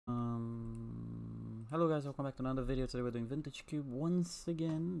Hello guys, welcome back to another video. Today we're doing Vintage Cube once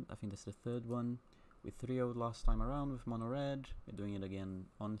again. I think this is the third one. We 3-0'd last time around with Mono Red. We're doing it again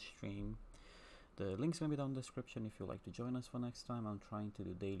on stream. The link's gonna be down in the description if you'd like to join us for next time. I'm trying to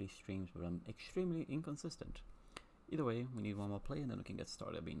do daily streams, but I'm extremely inconsistent. Either way, we need one more play and then we can get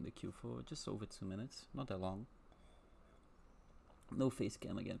started. I'll be in the queue for just over 2 minutes, not that long. No face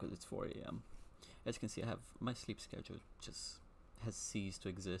cam again because it's 4 AM. As you can see, I have my sleep schedule just has ceased to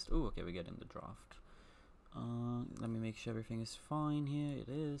exist. Oh, okay, we get in the draft. Let me make sure everything is fine here. It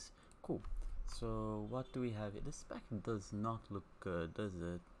is. Cool. So what do we have here? This spec does not look good, does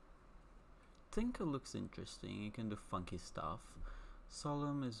it? Tinker looks interesting. You can do funky stuff.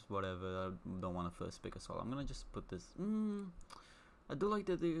 Solemn is whatever. I don't want to first pick a Solemn. I'm gonna just put this. I do like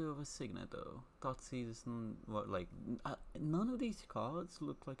the idea of a Signet though. Thoughtseize is none of these cards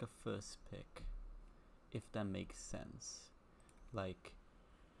look like a first pick, if that makes sense. Like,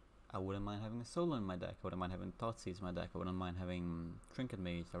 I wouldn't mind having a Solo in my deck, I wouldn't mind having Thoughtseize in my deck, I wouldn't mind having Trinket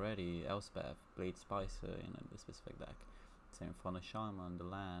Mage already, Elspeth, Blade Spicer in a specific deck. Same for the Shaman, the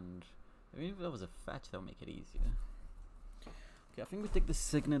land. I mean, if that was a fetch, that would make it easier. Okay, I think we take the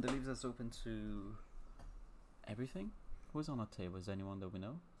Signet. That leaves us open to everything. Who's on our table? Is there anyone that we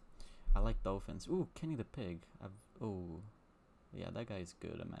know? I like Dolphins. Ooh, Kenny the Pig. Oh, yeah, that guy is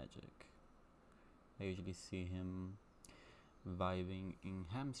good at Magic. I usually see him vibing in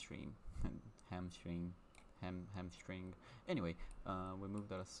hamstring. Anyway, we move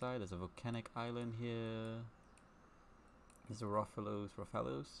that aside. There's a volcanic island here. There's a Roffellos.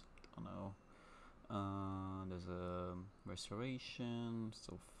 Oh no. There's a restoration.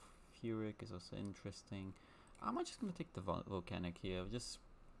 Sulfuric is also interesting. I'm just gonna take the volcanic here. Just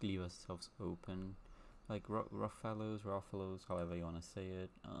leave ourselves open. Like Roffellos, however you wanna say it.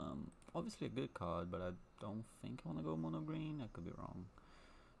 Obviously a good card, but I don't think I wanna go mono green. I could be wrong.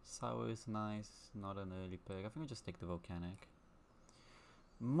 Sour is nice, not an early pick. I think I'll just take the volcanic.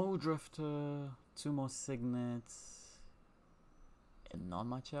 Drifter, 2 more Signets, and not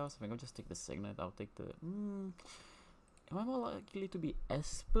much else. I think I'll just take the Signet. I'll take the. Am I more likely to be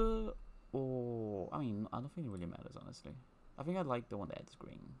Esper or? I mean, I don't think it really matters honestly. I think I like the one that's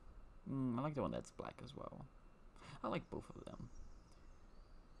green. I like the one that's black as well. I like both of them.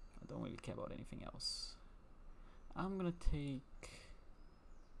 I don't really care about anything else. I'm gonna take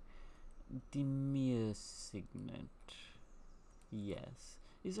Dimir Signet. Yes.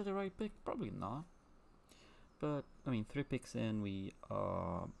 Is it the right pick? Probably not. But, I mean, 3 picks in, we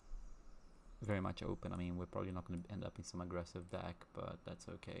are very much open. I mean, we're probably not going to end up in some aggressive deck, but that's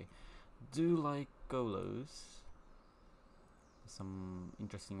okay. Do like Golos. Some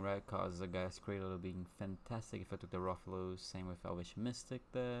interesting red cards. The Gaia's Cradle being fantastic if I took the Roffellos. Same with Elvish Mystic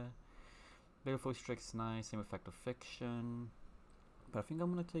there. Baleful Strix nice. Same with Act of Fiction. But I think I'm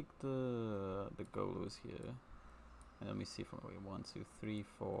gonna take the Golos here. And let me see from away. 1, 2, 3,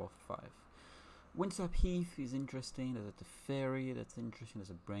 4, 5. Windswept Heath is interesting. There's a Teferi that's interesting. There's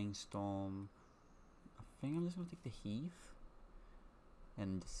a Brainstorm. I think I'm just gonna take the Heath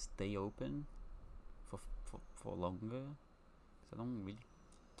and stay open for longer. I don't really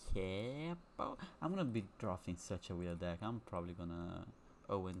care about. I'm gonna be drafting such a weird deck. I'm probably gonna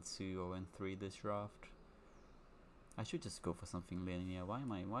 0-2, 0-3 this draft. I should just go for something linear. Why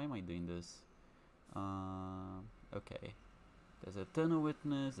am I doing this? Okay. There's a Eternal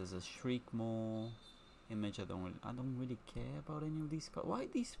Witness. There's a Shriekmaw. Image. I don't really care about any of these cards. Why are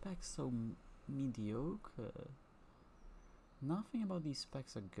these specs so mediocre? Nothing about these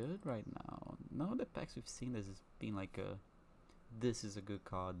specs are good right now. None of the packs we've seen there's been like a. This is a good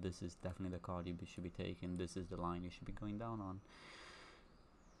card, this is definitely the card you should be taking, this is the line you should be going down on.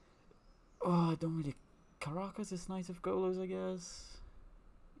 Oh, I don't really. Caracas is nice with Golos, I guess.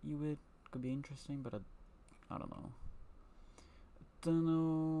 Ewit could be interesting, but I don't know.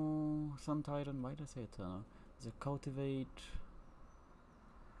 Eternal. Sun Titan, why did I say Eternal? Is it Cultivate?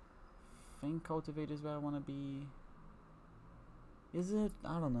 I think Cultivate is where I want to be. Is it?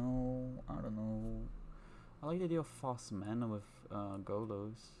 I don't know. I like the idea of fast mana with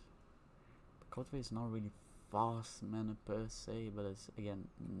Golos. Cultivate is not really fast mana per se, but it's again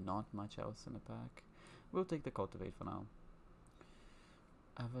not much else in the pack. We'll take the Cultivate for now.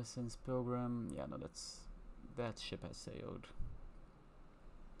 Ever since Pilgrim, yeah, no, that ship has sailed.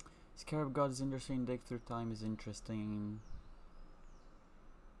 Scarab God is interesting. Dig Through Time is interesting.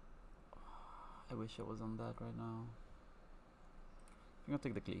 I wish I was on that right now. I'm gonna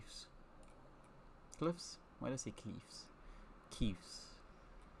take the Cleaves. Cliffs? Why did I say Cleaves? Keefs.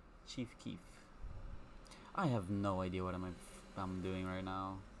 Chief Keef. I have no idea what I'm doing right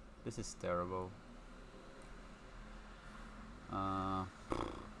now. This is terrible.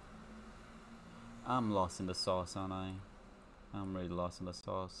 I'm lost in the sauce, aren't I? I'm really lost in the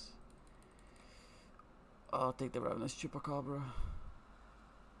sauce. I'll take the Ravenous Chupacabra.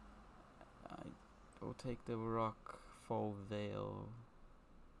 I will take the Rock Fall Veil.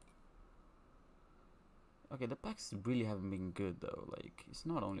 Okay, the packs really haven't been good though. Like, it's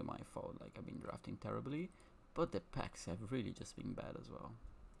not only my fault, like I've been drafting terribly, but the packs have really just been bad as well.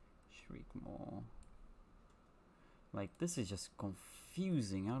 Shriekmaw. Like, this is just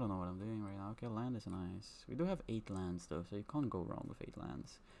confusing. I don't know what I'm doing right now. Okay, land is nice. We do have 8 lands though, so you can't go wrong with 8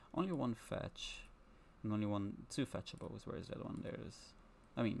 lands. Only 1 fetch, and only 2 fetchables. Where is that one? There is.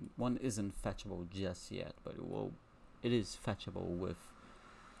 I mean, 1 isn't fetchable just yet, but it is fetchable with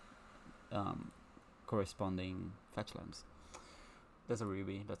corresponding fetch lands. There's a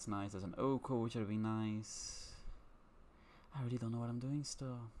Ruby, that's nice. There's an Oko, which would be nice. I really don't know what I'm doing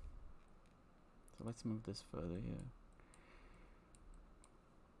still. So let's move this further here.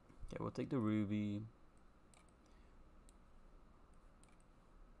 Okay, we'll take the Ruby.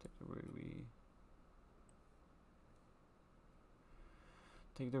 Take the Ruby.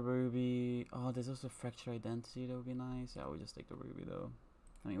 Take the Ruby. Oh, there's also Fracture Identity, that would be nice. Yeah, we'll just take the Ruby though.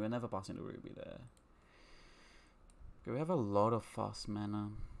 I mean, we're never passing the Ruby there. Okay, we have a lot of fast mana.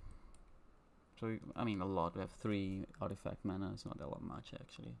 So, I mean, a lot. We have 3 artifact mana. It's not that much,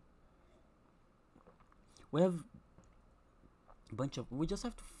 actually. We have a bunch of... We just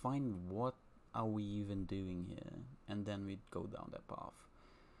have to find what are we even doing here. And then we go down that path.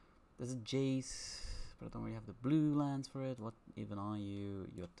 There's a Jace, but I don't really have the blue lands for it. What even are you?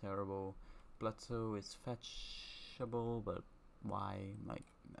 You're terrible. Plateau is fetchable, but why? Like,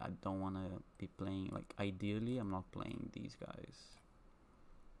 I don't want to be playing... Like, ideally, I'm not playing these guys.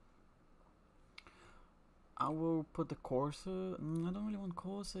 I will put the Corsa. I don't really want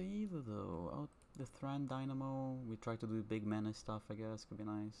Corsa either, though. The Thran Dynamo. We try to do big mana stuff, I guess. Could be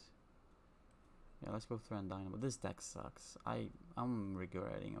nice. Yeah, let's go Thran Dynamo. This deck sucks. I'm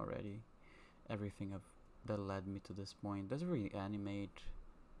regretting already everything that led me to this point. Doesn't really animate.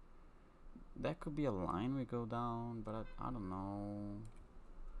 That could be a line we go down, but I don't know.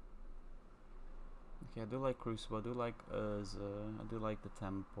 Okay, I do like Crucible, I do like Urza, I do like the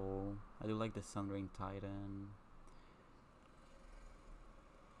Temple, I do like the Sunring Titan.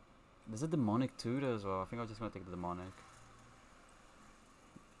 There's a Demonic too there as well. I think I'm just gonna take the Demonic.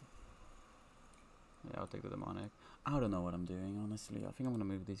 Yeah, I'll take the Demonic. I don't know what I'm doing, honestly. I think I'm gonna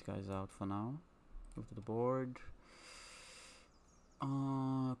move these guys out for now. Move to the board.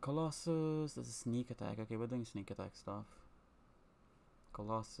 Colossus, there's a Sneak Attack. Okay, we're doing Sneak Attack stuff.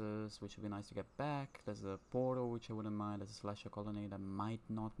 Colossus, which would be nice to get back. There's a Portal, which I wouldn't mind. There's a Slasher Colonnade, I might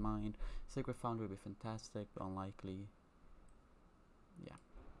not mind. Sacred Foundry would be fantastic, but unlikely. Yeah.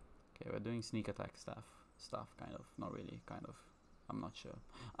 Okay, we're doing Sneak Attack stuff, kind of. Not really, kind of. I'm not sure.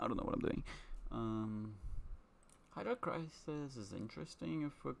 I don't know what I'm doing. Hydra Crisis is interesting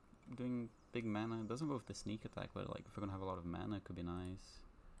if we're doing big mana. It doesn't go with the Sneak Attack, but like if we're gonna have a lot of mana, it could be nice.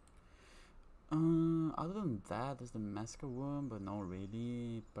 Other than that, there's the Massacre Worm, but not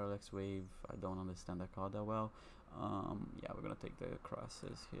really. Parallax Wave, I don't understand that card that well. Yeah, we're gonna take the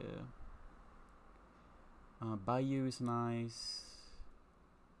Crosses here. Bayou is nice.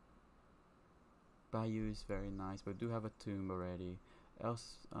 Bayou is very nice, but we do have a Tomb already.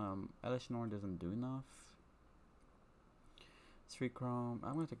 Elesh Norn doesn't do enough. 3 Chrome.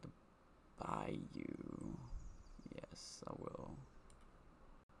 I'm gonna take the Bayou. Yes, I will.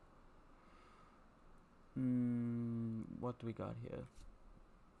 What do we got here?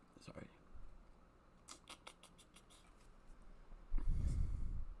 Sorry.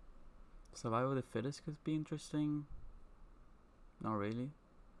 Survival of the Fittest could be interesting. Not really.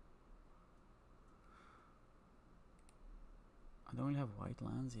 I don't really have white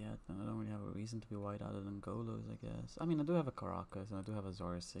lands yet, and I don't really have a reason to be white other than Golos, I guess. I mean, I do have a Caracas, and I do have a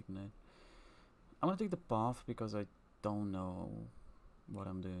Zora Signet. I'm gonna take the Path because I don't know what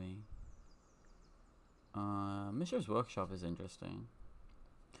I'm doing. Mishra's Workshop is interesting.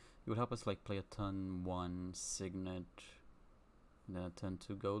 It would help us like play a turn 1 Signet, and then a turn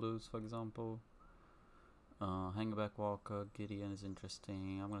 2 Golos, for example. Hangback Walker, Gideon is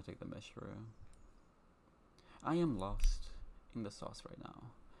interesting. I'm gonna take the Mishra. I am lost in the sauce right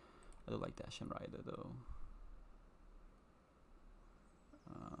now. I do like the Ashen Rider though.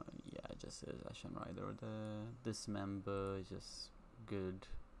 Yeah, it just is Ashen Rider. The Dismember is just good.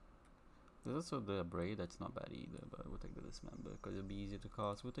 There's also the Braid, that's not bad either, but we'll take the Dismember because it'll be easier to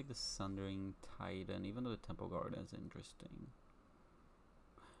cast. We'll take the Sundering Titan, even though the Temple Guardian is interesting.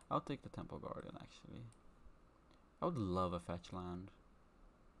 I'll take the Temple Guardian actually. I would love a fetch land.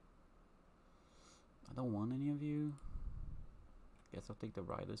 I don't want any of you. Guess I'll take the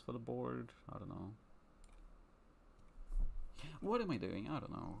riders for the board. I don't know. What am I doing? I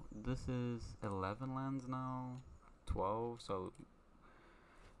don't know. This is 11 lands now. 12, so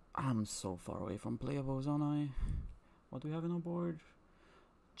I'm so far away from playables, aren't I? What do we have in our board?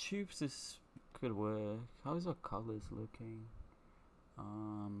 Tubes is could work. How is our colors looking?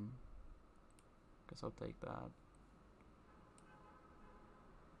 Guess I'll take that.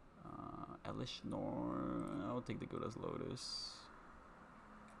 Elishnorn. I'll take the Goda's Lotus.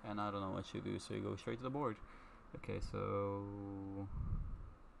 And I don't know what you do, so you go straight to the board. Okay, so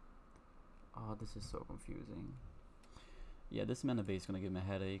this is so confusing. Yeah, this mana base is gonna give me a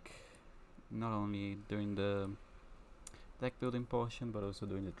headache. Not only during the deck building portion, but also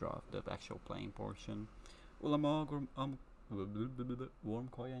during the draft, the actual playing portion. Ulamog,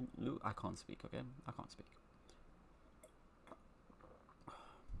 Wurmcoil, and I can't speak, okay? I can't speak.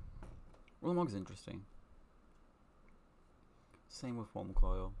 Ulamog's interesting. Same with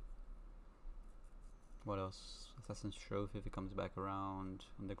Wurmcoil. What else? Assassin's Trophy if it comes back around.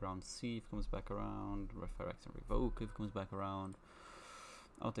 Underground Sea if it comes back around. Resurrect and Revoke if it comes back around.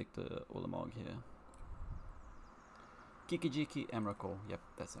 I'll take the Ulamog here. Kikijiki, Emrakul. Yep,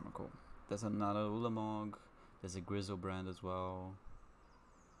 that's Emrakul. There's another Ulamog. There's a Griselbrand as well.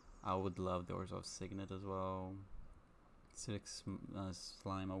 I would love the Orzhov Signet as well. Six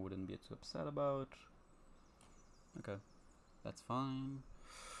Slime I wouldn't be too upset about. Okay, that's fine.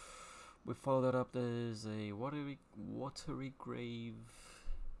 We follow that up. There's a watery grave.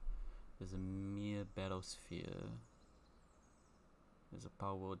 There's a mere Battlesphere. There's a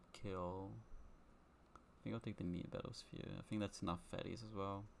Power Word Kill. I think I'll take the mere Battlesphere. I think that's enough fatties as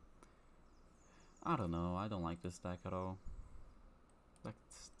well. I don't know. I don't like this deck at all.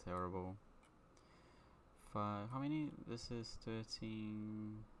 That's terrible. 5. How many? This is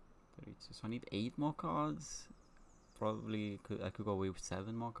 13, 32. So I need 8 more cards. Probably I could go away with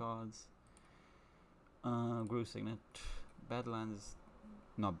 7 more cards. Groove Signet. Badlands,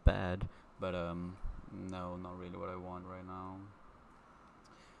 not bad, but no, not really what I want right now.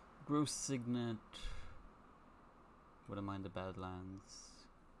 Groove Signet. Wouldn't mind the Badlands.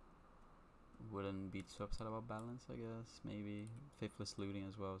 Wouldn't be too upset about balance, I guess. Maybe Faithless Looting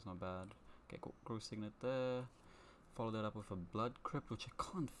as well is not bad. Okay, cool. Groove Signet there. Follow that up with a Blood Crypt, which I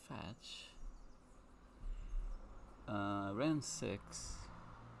can't fetch. Ren 6.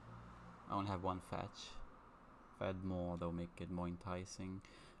 I only have 1 fetch. If I had more, that'll make it more enticing.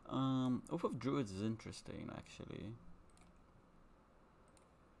 Oath of Druids is interesting, actually.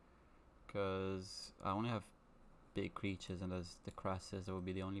 Because I only have big creatures, and as the Crassus, that would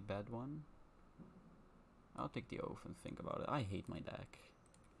be the only bad one. I'll take the Oath and think about it. I hate my deck.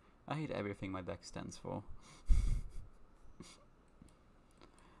 I hate everything my deck stands for.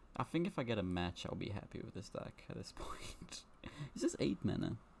 I think if I get a match, I'll be happy with this deck at this point. It's just 8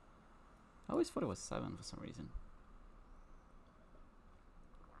 mana. I always thought it was 7 for some reason.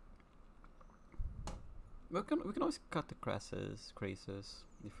 We can always cut the Crassus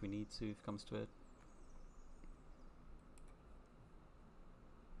if we need to, if it comes to it.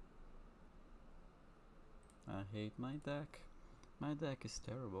 I hate my deck. My deck is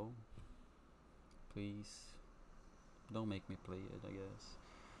terrible. Please, don't make me play it, I guess.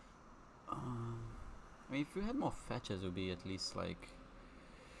 I mean, if we had more fetches, it would be at least like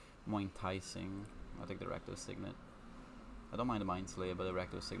more enticing. I'll take the Rakdos Signet. I don't mind the Mind Slayer, but the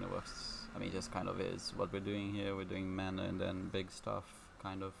Rakdos Signet works. I mean, it just kind of is what we're doing here. We're doing mana and then big stuff,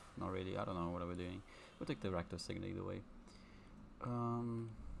 kind of. Not really. I don't know what we're doing. We'll take the Rakdos Signet either way. Can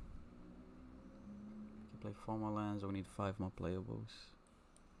play 4 more lands. We need 5 more playables.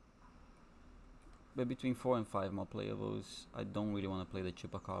 But between 4 and 5 more playables, I don't really want to play the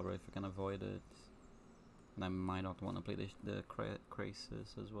Chupacabra if we can avoid it. And I might not want to play the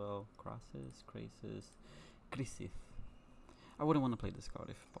Krasis as well. Crisith. I wouldn't want to play this card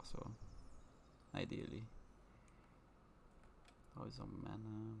if possible. Ideally. How is our mana?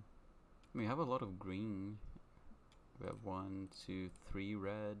 I mean, we have a lot of green. We have 1, 2, 3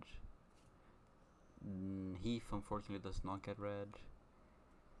 red. Heath unfortunately does not get red.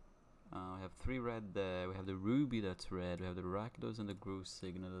 We have 3 red there. We have the Ruby that's red. We have the Rakdos and the Groove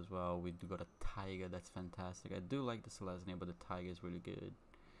Signet as well. We do got a Tiger that's fantastic. I do like the Selesnya, but the Tiger is really good.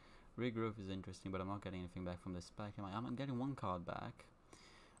 Regrowth is interesting, but I'm not getting anything back from this pack. I'm getting 1 card back.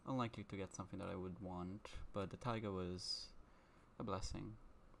 Unlikely to get something that I would want, but the Tiger was a blessing.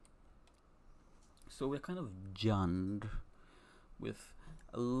 So we're kind of junned with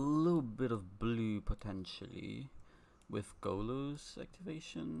a little bit of blue potentially. With Golos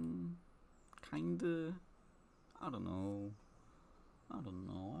activation, kinda. I don't know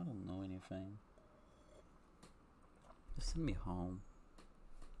anything. Just send me home.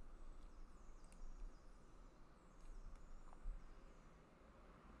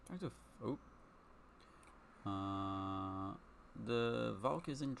 Oh. The Valk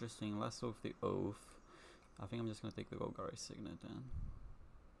is interesting, less of the Oath. I think I'm just gonna take the Golgari Signet then.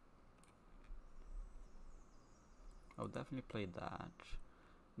 I would definitely play that.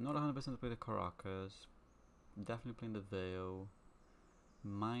 Not 100% to play the Caracas. Definitely playing the Veil.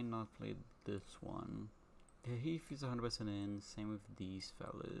 Might not play this one. The Heath is 100% in, same with these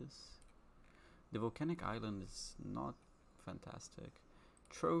fellas. The Volcanic Island is not fantastic.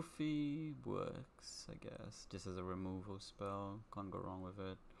 Trophy works, I guess, just as a removal spell. Can't go wrong with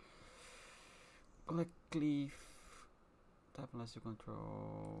it. Collect Cleave. Tap unless you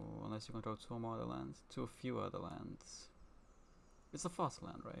control two or more other lands. Two or fewer other lands. It's a fast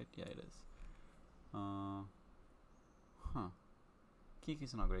land, right? Yeah, it is.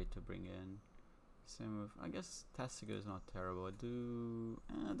 Kiki's not great to bring in. Same with, I guess Tessiga is not terrible. I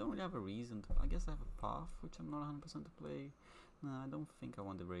don't really have a reason to. I guess I have a path, which I'm not 100% to play. Nah, I don't think I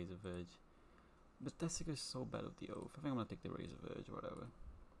want the Razor Verge. But Tessiga is so bad with the Oath. I think I'm gonna take the Razor Verge or whatever.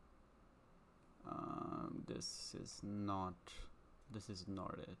 This is not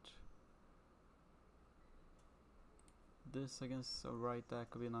it. This against a right deck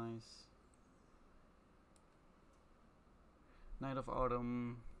could be nice. Night of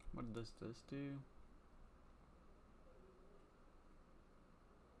Autumn. What does this do?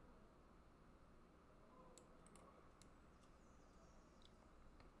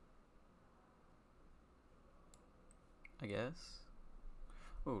 I guess.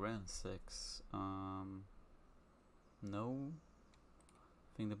 Oh, round 6. No.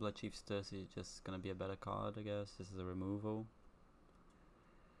 I think the Bloodchief Sturcy is just gonna be a better card, I guess. This is a removal.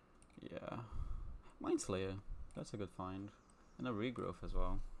 Yeah. Mindslayer. That's a good find. And a regrowth as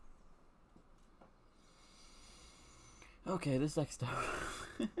well. Okay, this deck's tough.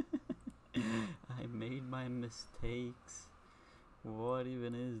 I made my mistakes. What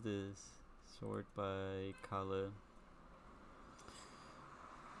even is this? Sort by color.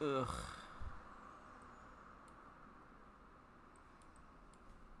 Ugh.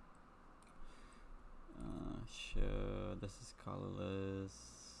 Sure, this is colorless.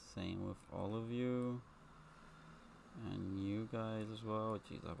 Same with all of you. And you guys as well.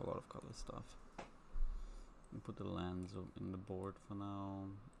 Jeez, I have a lot of color stuff. Put the lands in the board for now.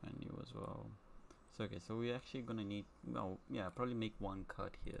 And you as well. So okay, so we're actually gonna need, well, yeah, probably make one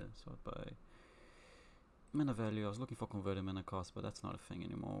cut here. Sort by mana value. I was looking for converted mana cost, but that's not a thing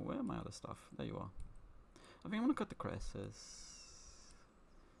anymore. Where are my other stuff? There you are. I think I'm gonna cut the Cresses.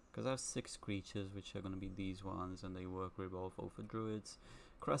 Because I have 6 creatures, which are going to be these ones, and they work really well for Druids.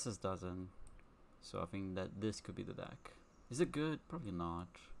 Cresses doesn't. So I think that this could be the deck. Is it good? Probably not.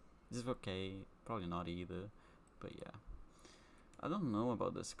 Is it okay? Probably not either. But yeah. I don't know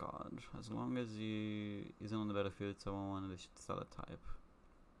about this card. As long as he isn't on the battlefield, someone wanted to sell a type.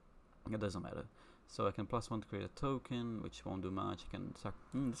 It doesn't matter. So I can +1 to create a token, which won't do much. I can sack.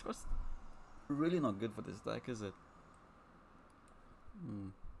 This card's really not good for this deck, is it?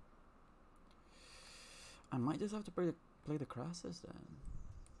 I might just have to play the Cresses then.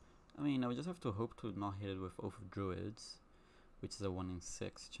 I mean, I would just have to hope to not hit it with Oath of Druids, which is a 1 in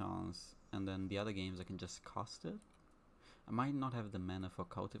 6 chance, and then the other games I can just cast it. I might not have the mana for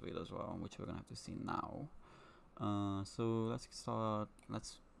Cultivate as well, which we're gonna have to see now. So let's start.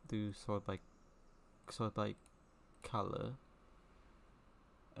 Let's do sort by color.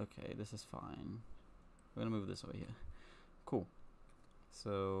 Okay, this is fine. We're gonna move this over here. Cool.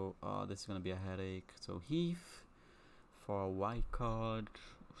 So this is gonna be a headache. So Heath for a white card.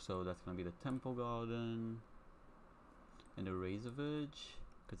 So that's gonna be the Temple Garden and the Razor Verge,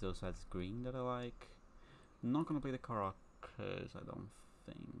 because it also has green that I like. I'm not gonna play the Caracas, I don't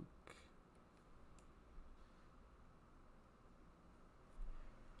think.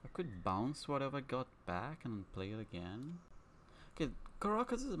 I could bounce whatever I got back and play it again. Okay,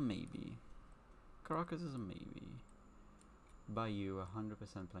 Caracas is a maybe. Caracas is a maybe. Bayou,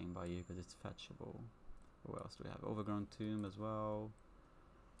 100% playing Bayou because it's fetchable. What else do we have? Overgrown Tomb as well.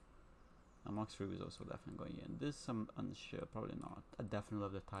 Mox Ruby is also definitely going in. This I'm unsure, probably not. I definitely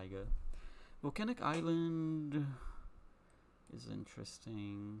love the Tiger. Volcanic Island is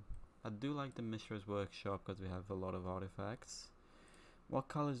interesting. I do like the Mishra's Workshop because we have a lot of artifacts. What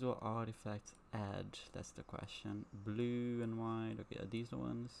colors do artifacts add? That's the question. Blue and white. Okay, are these the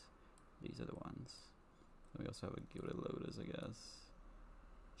ones? These are the ones. We also have a Gilded Lotus, I guess.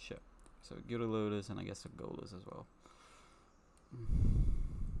 Sure. So Gilded Lotus and I guess a Golas as well.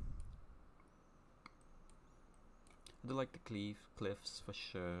 I do like the cliffs for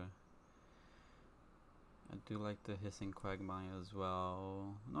sure. I do like the Hissing Quagmire as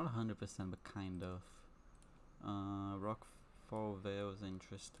well. Not 100%, but kind of. Rockfall Veil is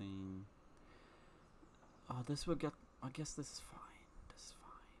interesting. Oh, this will get. I guess this is fine. This is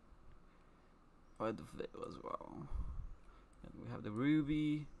fine. Oh, the Veil as well. And we have the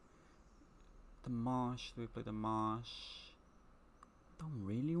Ruby. The Marsh. Do we play the Marsh? Don't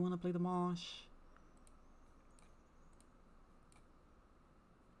really want to play the Marsh.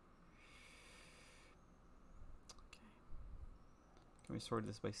 Can we sort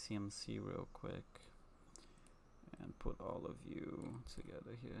this by CMC real quick and put all of you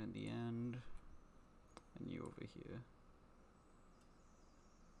together here in the end and you over here.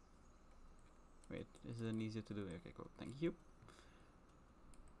 Wait, is it easier to do? Okay, cool, thank you.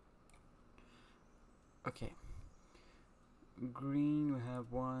 Okay, green, we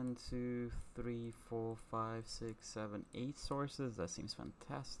have 1, 2, 3, 4, 5, 6, 7, 8 sources. That seems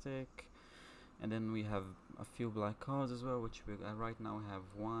fantastic. And then we have a few black cards as well, which we right now we have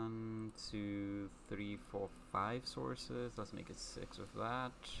 1, 2, 3, 4, 5 sources. Let's make it 6 with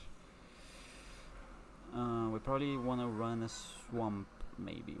that. We probably want to run a swamp,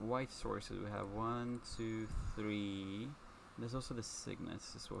 maybe. White sources, we have 1, 2, 3. There's also the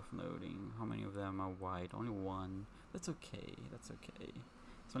signets, it's worth noting. How many of them are white? Only 1. That's okay, that's okay.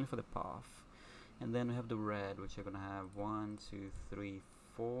 It's only for the path. And then we have the red, which are gonna have 1, 2, 3,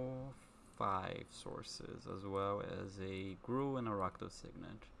 4, 5 sources, as well as a Gruul and a Rakdos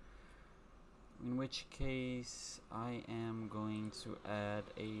signet. In which case, I am going to add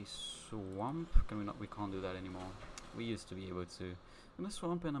a swamp. Can we not? We can't do that anymore. We used to be able to. And a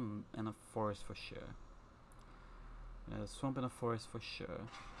swamp and a forest for sure. A swamp and a forest for sure.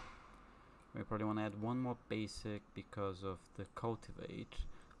 We probably want to add one more basic because of the cultivate.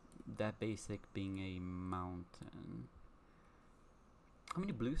 That basic being a mountain. How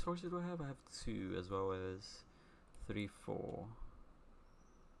many blue sources do I have? I have 2, as well as 3, 4,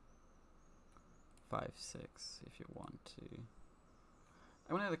 5, 6, if you want to.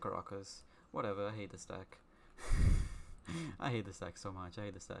 I want to add the Karakas. Whatever, I hate the stack. I hate the stack so much. I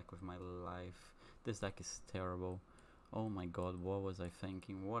hate the stack with my life. This deck is terrible. Oh my god, what was I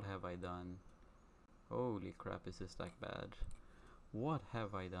thinking? What have I done? Holy crap, is this deck bad? What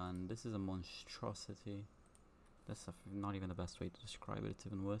have I done? This is a monstrosity. That's not even the best way to describe it. It's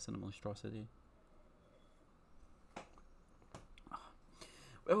even worse than a monstrosity.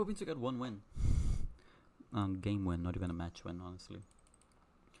 We're hoping to get 1 win. Game win, not even a match win, honestly.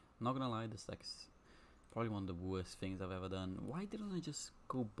 Not gonna lie, this deck is probably one of the worst things I've ever done. Why didn't I just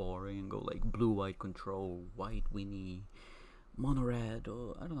go boring and go like blue-white control, white Winnie, mono red,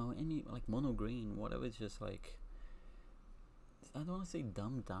 or I don't know, any like mono green, whatever. It's just like, I don't want to say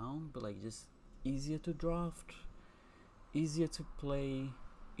dumbed down, but like just easier to draft, easier to play,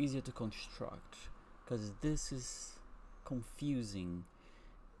 easier to construct. Because this is confusing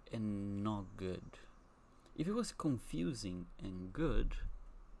and not good. If it was confusing and good,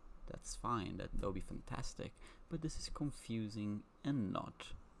 that's fine, that would be fantastic. But this is confusing and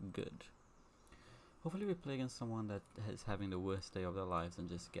not good. Hopefully we play against someone that is having the worst day of their lives and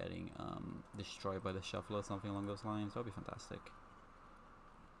just getting destroyed by the shuffle or something along those lines. That would be fantastic.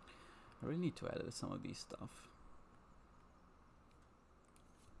 I really need to edit some of these stuff.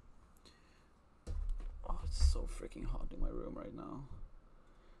 Oh, it's so freaking hot in my room right now.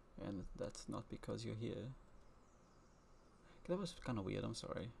 And that's not because you're here. That was kind of weird, I'm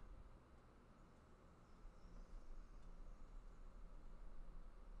sorry.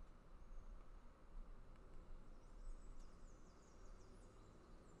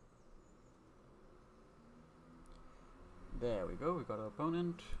 There we go, we got our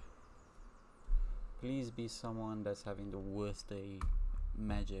opponent. Please be someone that's having the worst day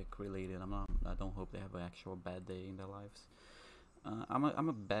magic related. I don't hope they have an actual bad day in their lives. I'm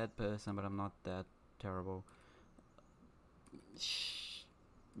a bad person, but I'm not that terrible.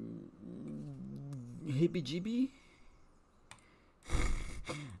 Hibby-jibby?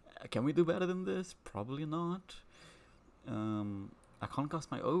 Can we do better than this? Probably not. I can't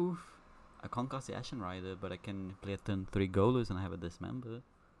cast my Oath. I can't cast the Ashen Rider, but I can play a turn 3 Golus and I have a Dismember.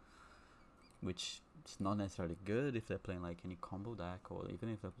 Which is not necessarily good if they're playing like any combo deck, or even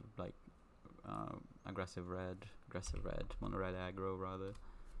if they're like aggressive red, mono red aggro rather.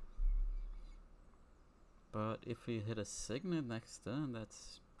 But if we hit a Signet next turn,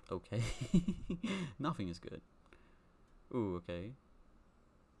 that's okay. Nothing is good. Ooh, okay.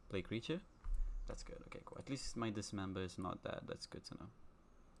 Play creature? That's good, okay, cool. At least my Dismember is not that, that's good to know.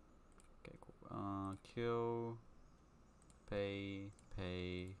 Okay, cool. Kill, pay.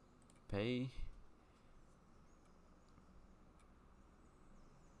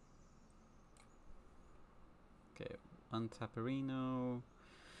 Untaperino.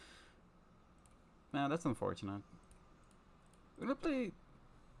 Man, that's unfortunate. We're gonna play.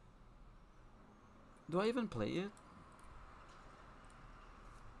 Do I even play it?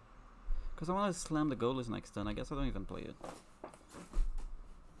 Because I want to slam the goalless next turn. I guess I don't even play it.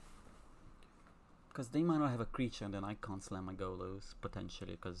 Because they might not have a creature and then I can't slam my golos,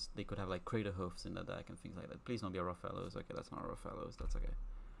 potentially. Because they could have like Crater Hoofs in the deck and things like that. Please don't be a Roughellows. Okay, that's not a Roughellows. That's okay.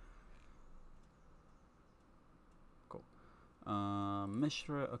 Cool.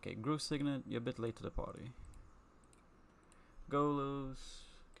 Mishra. Okay, Groove Signet. You're a bit late to the party. Golos.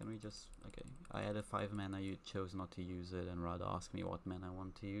 Can we just... Okay, I had a 5 mana, you chose not to use it and rather ask me what mana I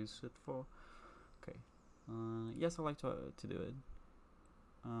want to use it for. Okay. Yes, I like to do it.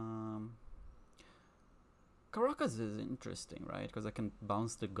 Caracas is interesting, right? Because I can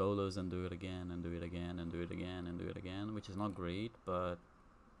bounce the Golos and do it again, and do it again, and do it again, and do it again, which is not great, but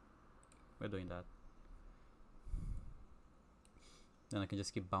we're doing that. Then I can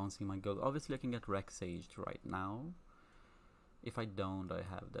just keep bouncing my Golos. Obviously, I can get Rexaged right now. If I don't, I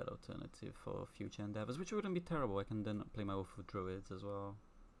have that alternative for future endeavors, which wouldn't be terrible. I can then play my Oath of Druids as well.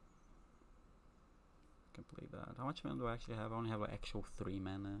 I can play that. How much mana do I actually have? I only have like actual 3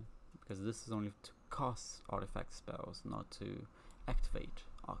 mana, because this is only to cast artifact spells, not to activate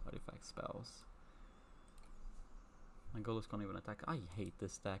artifact spells. My Golos can't even attack. I hate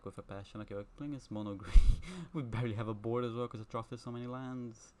this deck with a passion. Okay, we're playing this mono green. We barely have a board as well because I drafted so many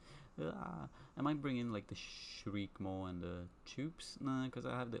lands. I might bring in like the Shriekmaw and the Tubes. Nah, because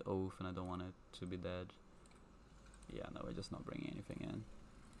I have the Oath and I don't want it to be dead. Yeah, no, we're just not bringing anything in.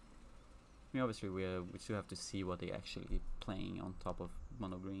 I mean, obviously we still have to see what they're actually playing on top of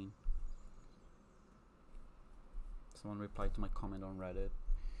mono green. Someone replied to my comment on Reddit.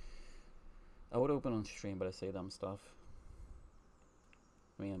 I would open on stream, but I say dumb stuff.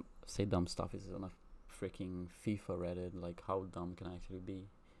 I mean, say dumb stuff is on a freaking FIFA Reddit. Like, how dumb can I actually be?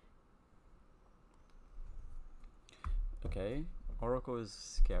 Okay, Oracle is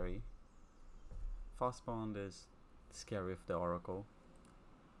scary. Fast Bond is scary with the Oracle.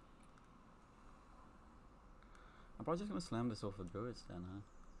 I'm probably just gonna slam this off of Druids then, huh?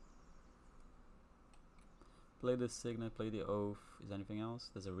 Play the Signet, play the Oath. Is there anything else?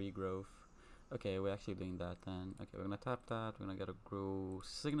 There's a Regrowth. Okay, we're actually doing that then. Okay, we're gonna tap that. We're gonna get a Groove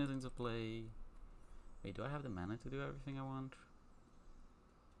Signet into play. Wait, do I have the mana to do everything I want?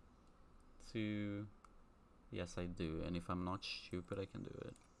 Yes, I do. And if I'm not stupid, I can do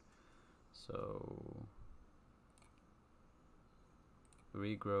it. So...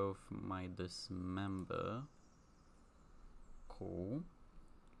 Regrowth my Dismember. Cool.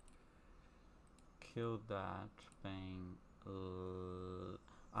 Kill that. Bang.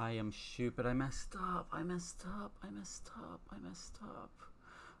 I am stupid. I messed up. I messed up. I messed up. I messed up.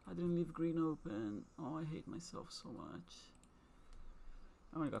 I didn't leave green open. Oh, I hate myself so much.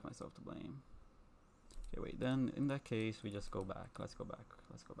 I only got myself to blame. Okay, wait. Then in that case, we just go back. Let's go back.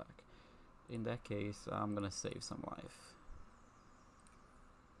 Let's go back. In that case, I'm gonna save some life.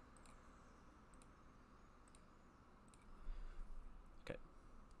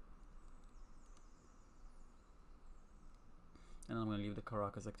 And I'm gonna leave the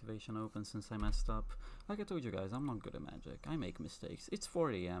Caracas activation open since I messed up. Like I told you guys, I'm not good at Magic. I make mistakes. It's 4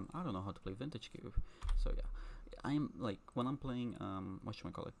 AM. I don't know how to play Vintage Cube. So yeah, I'm like, when I'm playing,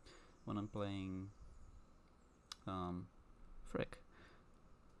 whatchamacallit? When I'm playing, frick.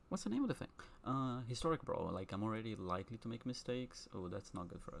 What's the name of the thing? Historic Brawl. Like, I'm already likely to make mistakes. Oh, that's not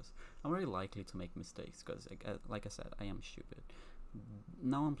good for us. I'm already likely to make mistakes because, like I said, I am stupid.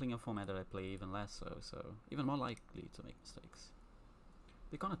 Now I'm playing a format that I play even less so even more likely to make mistakes.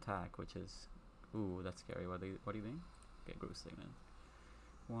 They can't attack, which is... Ooh, that's scary. What are you doing? Okay, Groove Signet.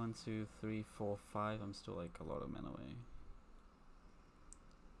 1, 2, 3, 4, 5. I'm still like a lot of men away.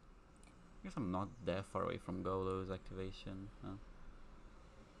 I guess I'm not that far away from Golos activation. Huh?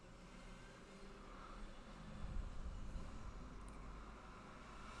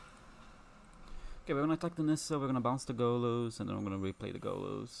 Okay, we're gonna attack the Nissa, we're gonna bounce the Golos, and then we're gonna replay the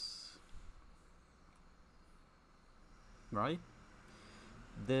Golos. Right?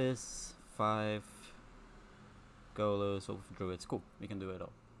 This 5 Golos over Druids. Cool, we can do it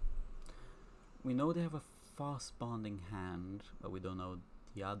all. We know they have a fast bonding hand, but we don't know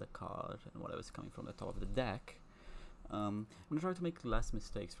the other card and whatever's coming from the top of the deck. I'm gonna try to make less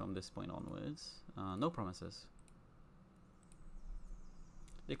mistakes from this point onwards. No promises.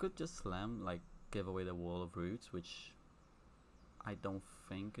 They could just slam, like, give away the Wall of Roots, which I don't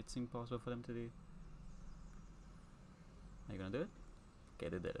think it's impossible for them to do. Are you gonna do it? Okay,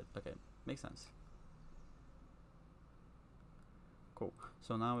 they did it. Okay, makes sense. Cool.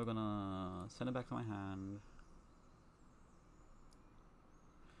 So now we're gonna send it back to my hand.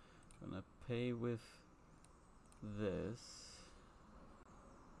 gonna pay with this.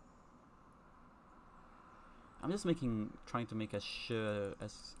 I'm just trying to make trying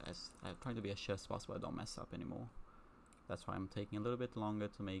to be as sure as possible I don't mess up anymore. That's why I'm taking a little bit longer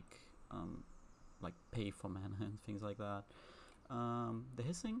to make like pay for mana and things like that. The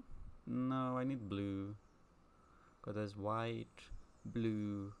hissing? No, I need blue. Because there's white,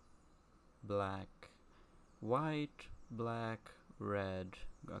 blue, black, white, black, red.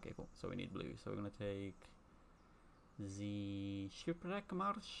 Okay, cool. So we need blue. So we're gonna take the Shipwreck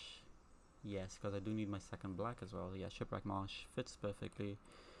Marsh. Yes, because I do need my second black as well. Yeah, Shipwreck Marsh fits perfectly.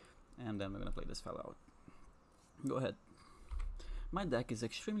 And then we're gonna play this fella out. Go ahead. My deck is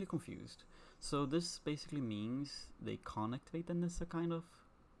extremely confused. So this basically means they can't activate the Nissa, kind of.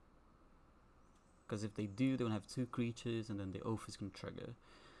 Because if they do, they're gonna have 2 creatures, and then the Oath is gonna trigger.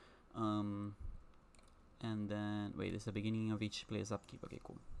 And then wait, it's the beginning of each player's upkeep. Okay,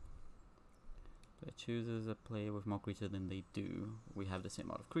 cool. Player chooses a player with more creatures than they do. We have the same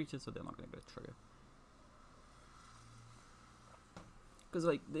amount of creatures, so they're not gonna get a trigger. Because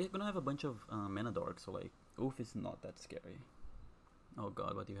like they're gonna have a bunch of mana dorks, so like Oath is not that scary. Oh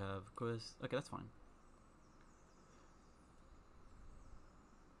god, what do you have? Chris? Okay, that's fine.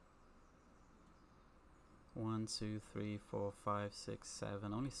 One, 2, 3, 4, 5, 6,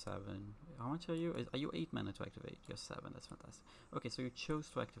 7. Only 7. How much are you? Are you 8 mana to activate? You're 7. That's fantastic. Okay, so you chose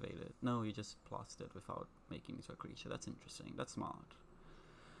to activate it. No, you just plus it without making it to a creature. That's interesting. That's smart.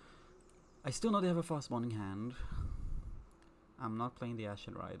 I still know they have a fast bonding hand. I'm not playing the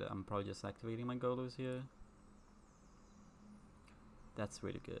Ashen Rider. I'm probably just activating my Golus here. That's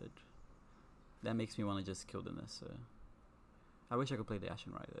really good. That makes me want to just kill the Nissa. I wish I could play the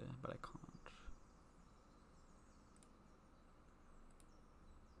Ashen Rider, but I can't.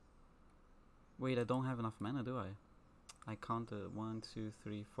 Wait, I don't have enough mana, do I? I counted 1, 2,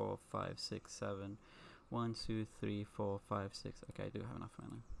 3, 4, 5, 6, 7. 1, 2, 3, 4, 5, 6. Okay, I do have enough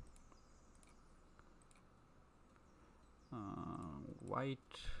mana.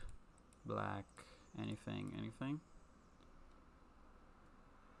 White, black, anything.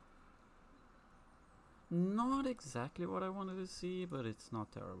 Not exactly what I wanted to see, but it's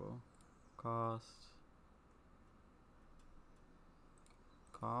not terrible. Cost.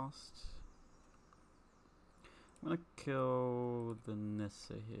 I'm gonna kill the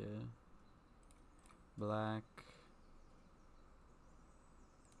Nissa here. Black.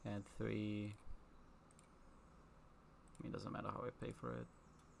 Add 3. I mean, it doesn't matter how I pay for it.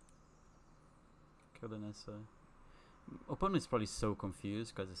 Kill the Nissa. Opponent's probably so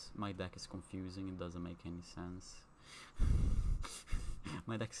confused because my deck is confusing. It doesn't make any sense.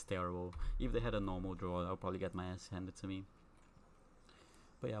 My deck's terrible. If they had a normal draw, I'll probably get my ass handed to me.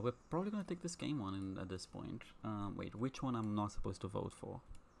 But yeah, we're probably gonna take this game one at this point. Wait, which one I'm not supposed to vote for?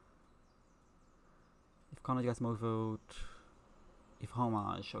 If Connor gets more vote, if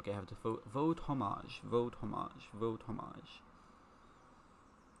Homage, okay, I have to vote Homage, vote Homage, vote Homage,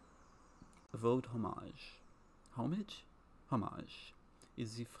 vote Homage, Homage, Homage.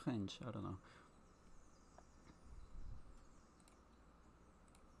 Is he French? I don't know.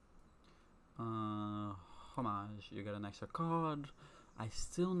 Homage, you get an extra card. I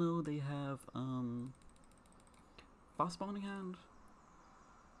still know they have fast bonding hand.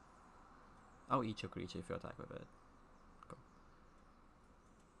 I'll eat your creature if you attack with it. Go.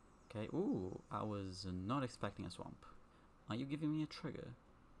 Okay, ooh, I was not expecting a swamp. Are you giving me a trigger?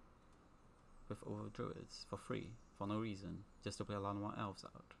 With over druids for free, for no reason, just to play a lot more elves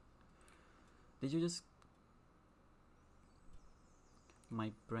out. Did you just...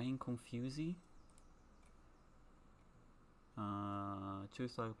 My brain confusey?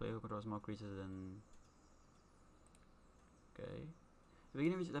 Choose target player who controls more creatures than... Okay. At the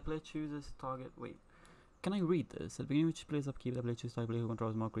beginning of which the player chooses target... Wait. Can I read this? At the beginning of each player's upkeep, the player chooses target player who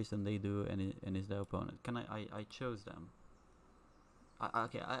controls more creatures than they do and is their opponent. Can I chose them.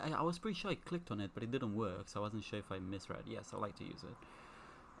 Okay, I was pretty sure I clicked on it, but it didn't work, so I wasn't sure if I misread. Yes, I like to use it.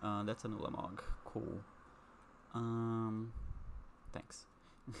 That's an Ulamog. Cool. Thanks.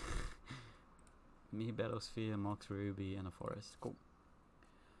 Me, Battlesphere, Mox Ruby, and a Forest. Cool.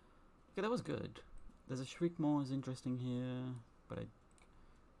 Okay, that was good. There's a Shriekmaw is interesting here, but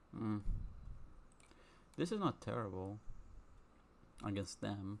this is not terrible against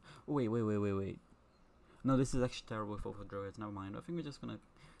them. Oh, wait. No, this is actually terrible with Over Druids. Never mind. I think we're just gonna...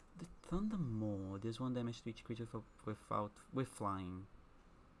 The Thunder Maw. There's 1 damage to each creature with flying.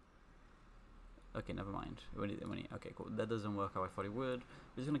 Okay, never mind. Okay, cool. That doesn't work how I thought it would.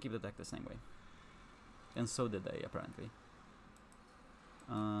 We're just gonna keep the deck the same way. And so did they, apparently.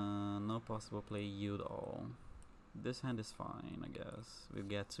 No possible play Yudol. This hand is fine, I guess. We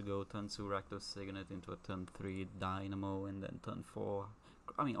get to go turn 2 Rakdos Signet into a turn 3 Dynamo, and then turn 4.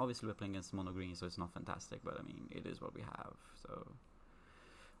 I mean, obviously we're playing against mono green, so it's not fantastic, but I mean, it is what we have, so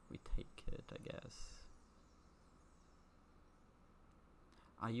we take it, I guess.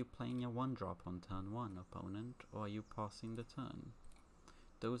 Are you playing a 1-drop on turn 1, opponent, or are you passing the turn?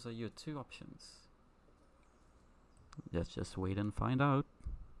 Those are your two options. Let's just wait and find out.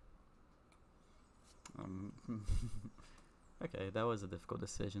 Okay, that was a difficult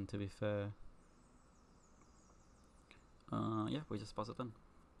decision, to be fair. Yeah, we just pass it on.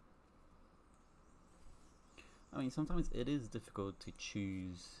 I mean, sometimes it is difficult to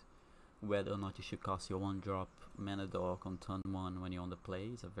choose whether or not you should cast your 1-drop Mana Dork on turn 1 when you're on the play.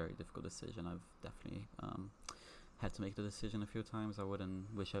 It's a very difficult decision. I've definitely had to make the decision a few times. I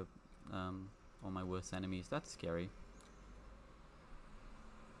wouldn't wish on my worst enemies. That's scary.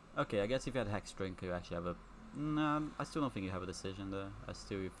 Okay, I guess if you had Hex Drink, you actually have a... Nah, I still don't think you have a decision there. I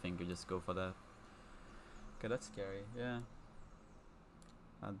still think you just go for that. Okay, that's scary, yeah.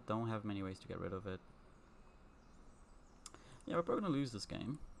 I don't have many ways to get rid of it. Yeah, we're probably gonna lose this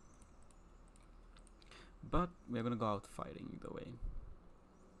game. But we're gonna go out fighting either way.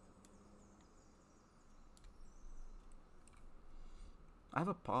 I have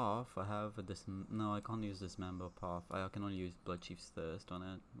a path, I have a no, I can't use Dismember path. I can only use Bloodchief's Thirst on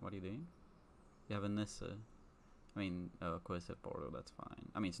it. What are you doing? You have a Nissa. I mean, Coercive Portal, that's fine.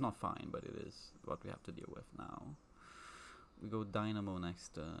 I mean, it's not fine, but it is what we have to deal with now. We go Dynamo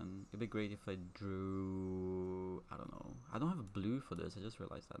next turn. It'd be great if I drew... I don't know. I don't have a blue for this, I just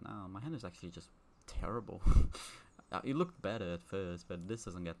realized that now. My hand is actually just terrible. It looked better at first, but this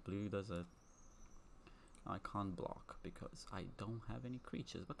doesn't get blue, does it? I can't block because I don't have any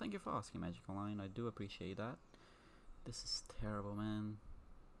creatures. But thank you for asking, Magical Line. I do appreciate that. This is terrible, man.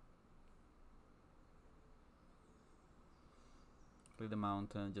 Play the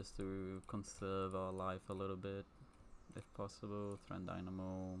mountain just to conserve our life a little bit, if possible. Threat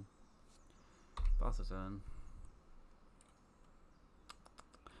Dynamo. Pass the turn.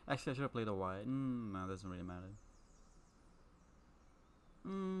 Actually, I should have played a white. No, it doesn't really matter.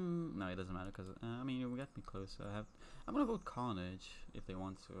 No, it doesn't matter because I mean, we got me closer. I'm gonna vote Carnage if they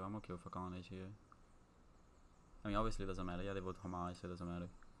want to. I'm okay for Carnage here. I mean, obviously it doesn't matter. Yeah, they vote Homage, so it doesn't matter.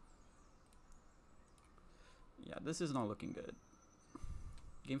 Yeah, this is not looking good.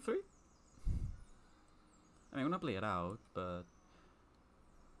 Game 3? I mean, I'm gonna play it out, but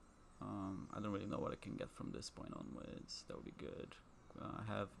I don't really know what I can get from this point onwards. That would be good. I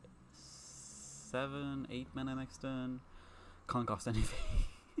have 7, 8 mana next turn. Can't cost anything.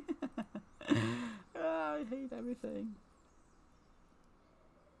 I hate everything.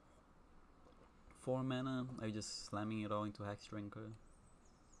 4 mana. Are you just slamming it all into Hex Drinker?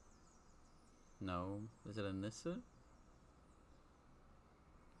 No. Is it a Nissa?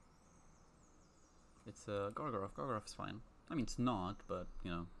 It's a Gargaroth. Gargaroth's fine. I mean, it's not, but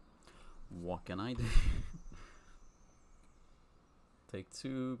you know, what can I do? Take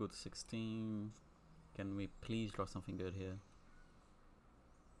 2, go to 16. Can we please draw something good here?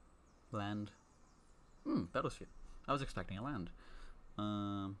 Land. Battlesphere. I was expecting a land.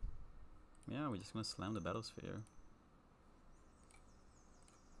 Yeah, we're just gonna slam the Battlesphere.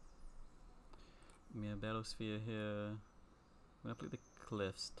 Give me a Battlesphere here. I'm gonna play the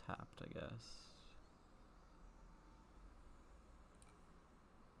Cliffs tapped, I guess.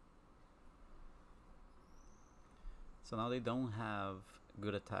 So now they don't have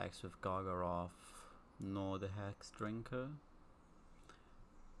good attacks with Gargaroth nor the Hex Drinker.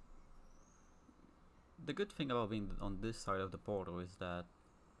 The good thing about being on this side of the portal is that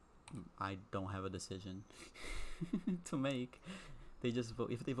I don't have a decision to make. They just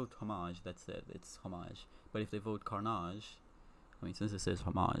vote. If they vote Homage, that's it. It's Homage. But if they vote Carnage, I mean, since it says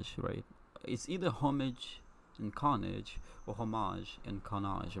Homage, right? It's either Homage and Carnage or Homage and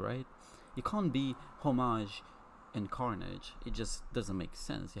Carnage, right? You can't be Homage and Carnage. It just doesn't make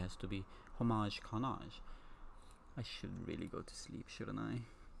sense. It has to be Homage, Carnage. I should really go to sleep, shouldn't I?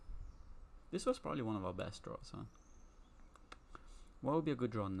 This was probably one of our best draws, huh? What would be a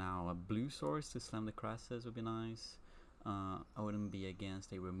good draw now? A blue source to slam the Crassus would be nice. I wouldn't be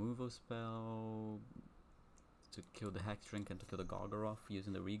against a removal spell to kill the Hex Drink and to kill the Gargaroth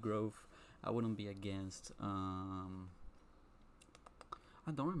using the Regrowth. I wouldn't be against... I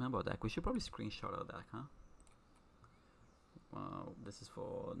don't remember our deck. We should probably screenshot our deck, huh? This is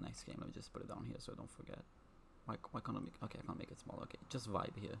for next game. Let me just put it down here so I don't forget. Why can't I make... Okay, I can't make it small. Okay, just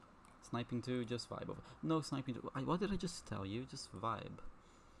vibe here. Sniping 2, just vibe over. No, sniping 2. What did I just tell you? Just vibe.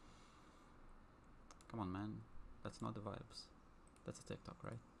 Come on, man. That's not the vibes. That's a TikTok,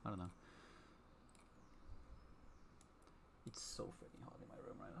 right? I don't know. It's so freaking hot in my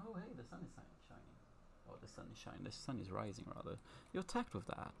room right now. Oh, hey, the sun is shining. Oh, the sun is shining. The sun is rising, rather. You attacked with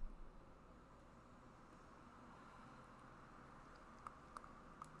that.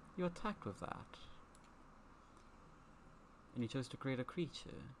 You attacked with that. And you chose to create a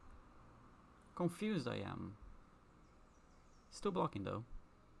creature. Confused I am. Still blocking though.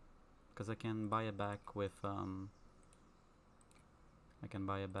 Because I can buy it back with,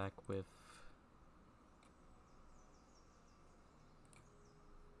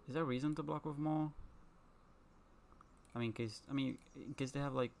 Is there a reason to block with more? I mean, in case they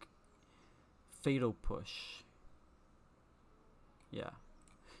have like fatal push. Yeah.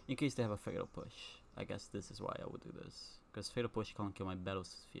 In case they have a fatal push. I guess this is why I would do this. Because fatal push can't kill my battle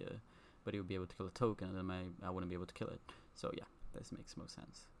sphere, but it would be able to kill a token, and then I wouldn't be able to kill it. So yeah, this makes most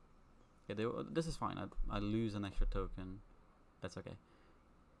sense. Yeah, this is fine. I lose an extra token. That's okay.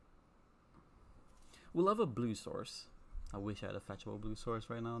 We'll have a blue source. I wish I had a fetchable blue source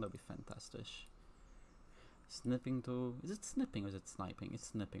right now. That'd be fantastic. Snipping to... Is it snipping or is it sniping? It's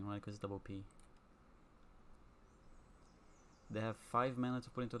snipping, right? Because it's double P. They have 5 mana to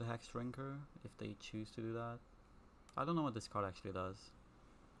put into the Hex Drinker if they choose to do that. I don't know what this card actually does.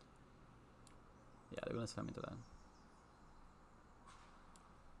 Yeah, they're gonna slam into that.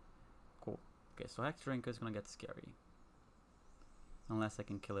 Cool. Okay, so Hex Drinker is gonna get scary. Unless I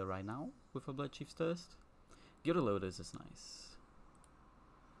can kill it right now with a Bloodchief's Thirst. Gilded Lotus is nice.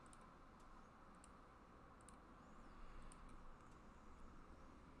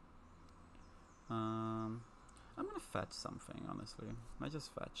 I'm gonna fetch something, honestly. I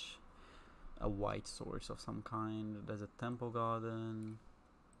just fetch a white source of some kind. There's a Temple Garden.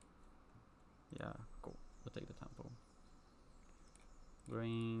 Yeah, cool. We'll take the Temple.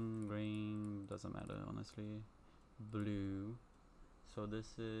 Green, doesn't matter, honestly. Blue. So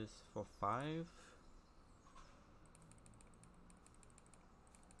this is for 5.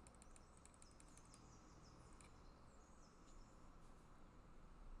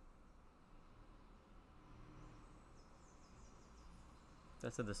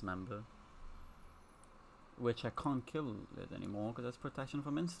 That's a Dismember. Which I can't kill it anymore because that's protection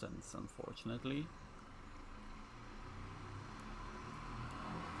from instants, unfortunately.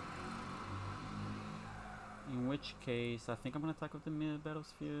 In which case, I think I'm gonna attack with the mid battle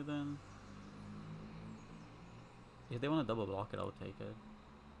sphere then. If they want to double block it, I'll take it.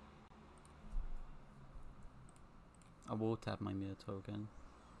 I will tap my mid token.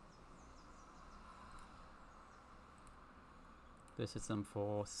 This hits them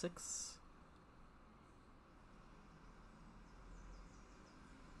for 6.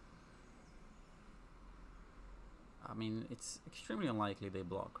 I mean, it's extremely unlikely they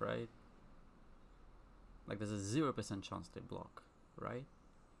block, right? Like, there's a 0% chance they block, right?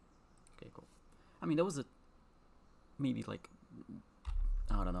 Okay, cool. I mean, there was a... Maybe, like...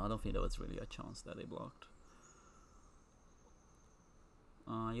 I don't know, I don't think there was really a chance that they blocked.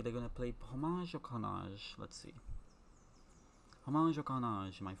 Are they gonna play Homage or Carnage? Let's see. Homage or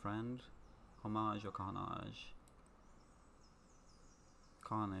Carnage, my friend? Homage or Carnage?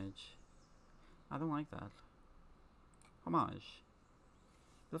 Carnage. I don't like that. Homage.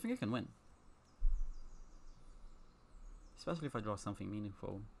 I don't think I can win. Especially if I draw something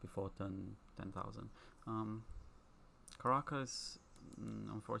meaningful before turn 10,000. Caracas,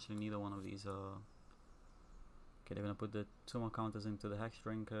 unfortunately neither one of these are... Okay, they're gonna put the 2 more counters into the Hex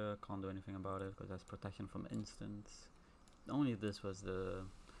Drinker. Can't do anything about it because that's protection from instants. Only if this was the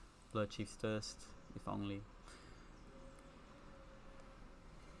Bloodchief's Thirst, if only.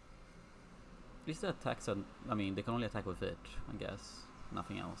 At least the attacks are... I mean, they can only attack with it, I guess.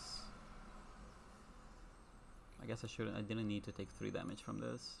 Nothing else. I guess I didn't need to take 3 damage from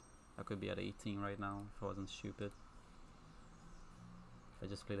this. I could be at 18 right now if I wasn't stupid. If I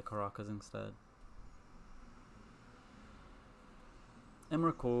just play the Caracas instead.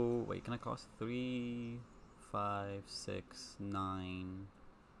 Emrakul, wait, can I cost 3, 5, 6, 9,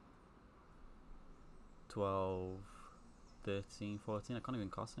 12, 13, 14? I can't even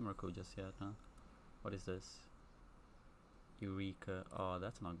cost Emrakul just yet, huh? What is this? Eureka. Oh,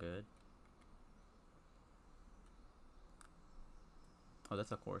 that's not good. Oh,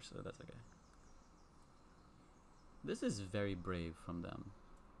 that's a Corsair, that's okay. This is very brave from them.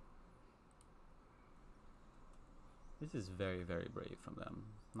 This is very, very brave from them.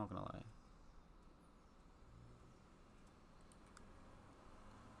 Not gonna lie.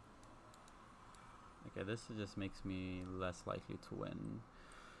 Okay, this just makes me less likely to win.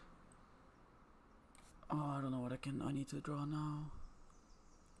 Oh, I don't know what I need to draw now.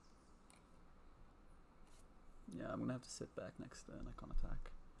 Yeah, I'm gonna have to sit back next turn. I can't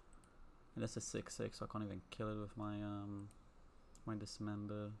attack. And that's a 6/6, so I can't even kill it with my my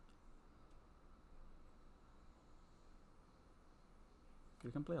dismember. You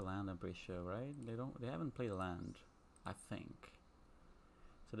can play a land, I'm pretty sure, right? They haven't played a land, I think.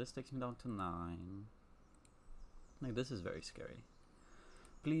 So this takes me down to 9. Like, this is very scary.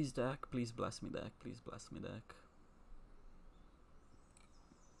 Please deck, please bless me deck, please bless me deck.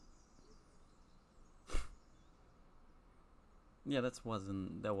 Yeah, that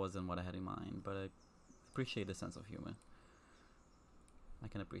wasn't what I had in mind, but I appreciate the sense of humor. I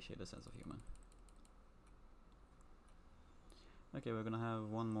can appreciate the sense of humor. Okay, we're gonna have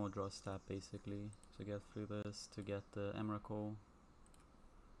one more draw step basically to get through this, to get the Emrakul.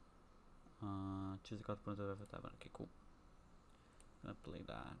 Choose a card to put into the tavern. Okay, cool. Gonna play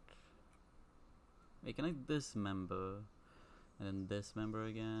that. Wait, can I dismember and then dismember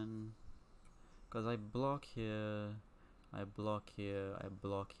again? Because I block here, I block here, I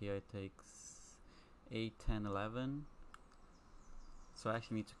block here. It takes 8, 10, 11. So I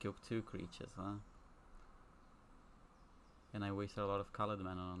actually need to kill 2 creatures, huh? And I wasted a lot of colored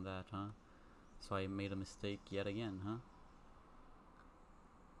mana on that, huh? So I made a mistake yet again, huh?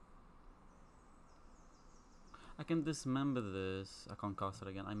 I can dismember this. I can't cast it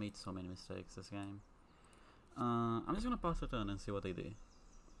again. I made so many mistakes this game. I'm just gonna pass a turn and see what they do.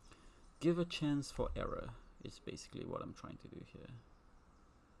 Give a chance for error is basically what I'm trying to do here.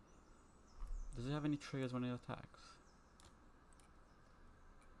 Does it have any triggers when it attacks?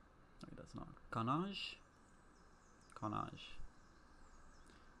 No, it does not. Carnage? Carnage.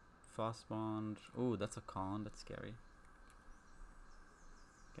 Fast bond. Oh, that's a con. That's scary.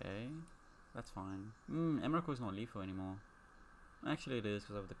 Okay. That's fine. Emrakul is not lethal anymore. Actually it is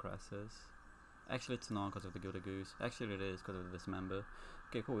because of the Crassus. Actually it's not because of the Gilded Goose. Actually it is because of the Dismember.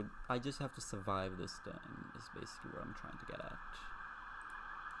 Okay, cool. I just have to survive this turn is basically what I'm trying to get at.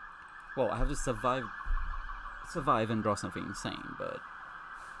 Well, I have to survive and draw something insane, but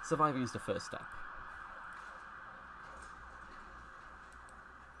surviving is the first step.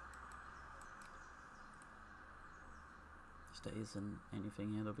 If there isn't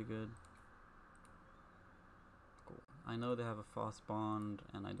anything here, that'll be good. I know they have a fast bond,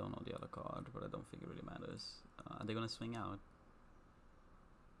 and I don't know the other card, but I don't think it really matters. Are they gonna swing out?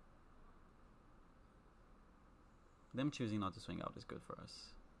 Them choosing not to swing out is good for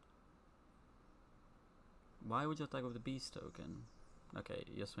us. Why would you attack with the beast token? Okay,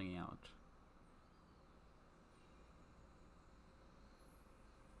 you're swinging out.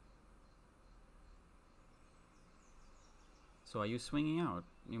 So are you swinging out?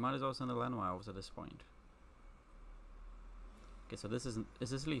 You might as well send the Llanowar at this point. Okay, so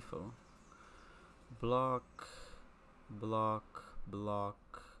is this lethal? Block, block,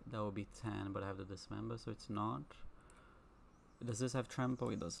 block. That would be 10, but I have the Dismember, so it's not. Does this have trample?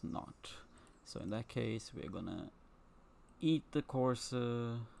 It does not. So in that case, we're gonna eat the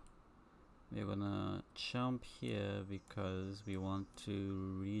Courser. We're gonna jump here because we want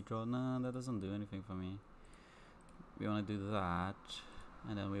to redraw. Nah, that doesn't do anything for me. We wanna do that,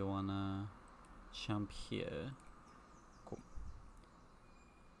 and then we wanna jump here.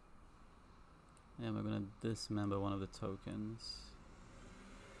 And we're gonna dismember one of the tokens.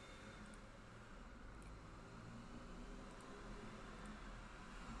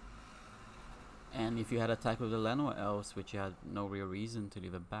 And if you had attacked with the Llanowar Elves, which you had no real reason to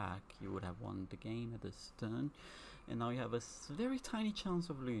leave it back, you would have won the game at this turn. And now you have a very tiny chance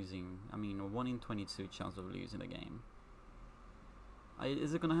of losing. I mean, a 1 in 22 chance of losing the game.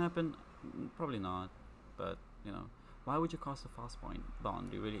 Is it gonna happen? Probably not. But, you know. Why would you cast a fast point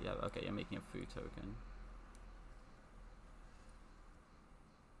bond? You really have, okay, you're making a food token.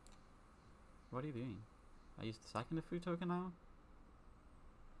 What are you doing? Are you sacking the food token now?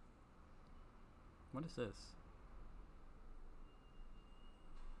 What is this?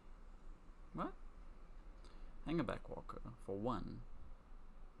 What? Hangerback Walker for 1.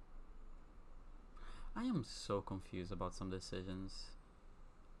 I am so confused about some decisions.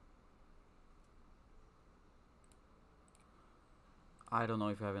 I don't know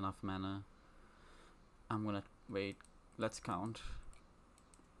if you have enough mana. I'm gonna wait. Let's count.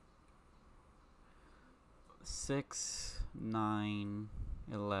 6, 9,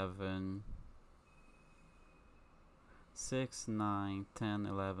 11. 6, 9, 10,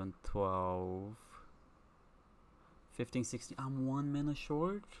 11, 12. 15, 16. I'm 1 mana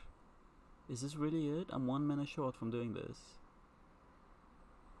short? Is this really it? I'm 1 mana short from doing this.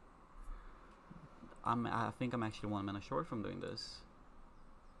 I think I'm actually 1 mana short from doing this.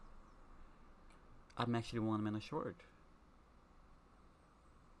 I'm actually 1 mana short.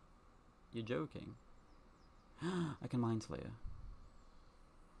 You're joking. I can Mind Slayer.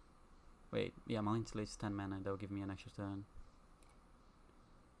 Wait, yeah, Mind Slave's 10 mana, that'll give me an extra turn.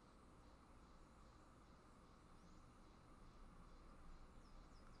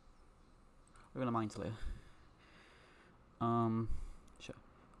 We're gonna Mind Slayer. Sure.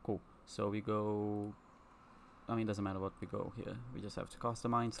 Cool. So we go... I mean, doesn't matter what we go here. We just have to cast a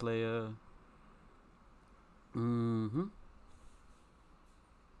Mind Slayer.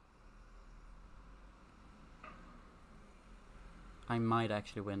 I might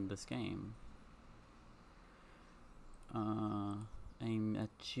actually win this game. Aim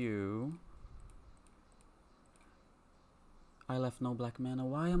at you. I left no black mana.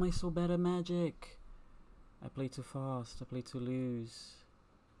 Why am I so bad at Magic? I play too fast. I play too loose.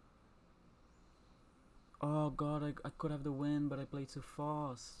 Oh god, I could have the win, but I play too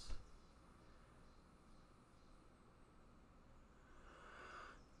fast.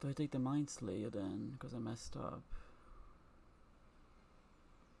 Do I take the Mind Slayer then? Because I messed up.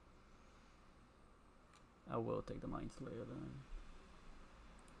 I will take the Mind Slayer then.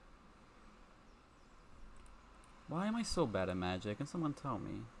 Why am I so bad at Magic? Can someone tell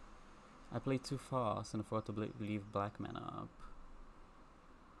me? I play too fast and forgot to leave black mana up.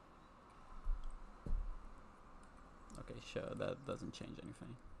 Okay, sure, that doesn't change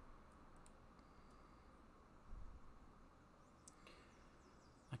anything.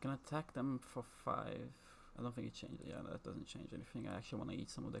 I can attack them for 5. I don't think it changes. Yeah, that doesn't change anything. I actually want to eat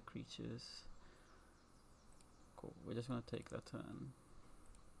some of their creatures. Cool, we're just gonna take that turn.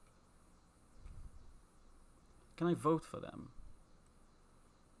 Can I vote for them?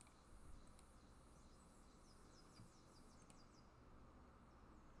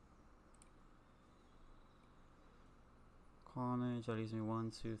 Carnage, that leaves me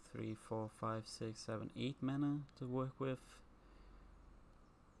 1, 2, 3, 4, 5, 6, 7, 8 mana to work with.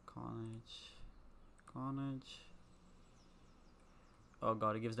 Carnage. Carnage. Oh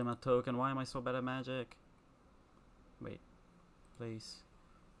god, it gives them a token. Why am I so bad at Magic? Wait. Please.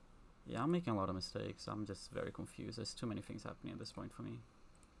 Yeah, I'm making a lot of mistakes. I'm just very confused. There's too many things happening at this point for me.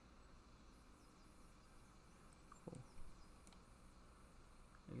 Cool.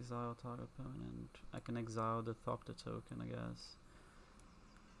 Exile target opponent. I can exile the Thopter token, I guess.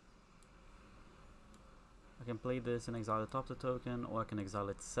 I can play this and exile the Thopter token, or I can exile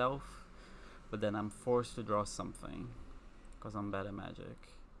itself, but then I'm forced to draw something because I'm bad at Magic.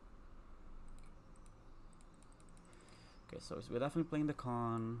 Okay, so we're definitely playing the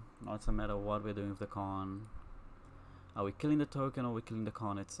Con. Now it's a matter of what we're doing with the Con. Are we killing the token or are we killing the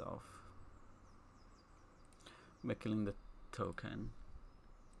Con itself? We're killing the token.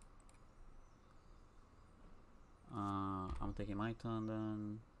 I'm taking my turn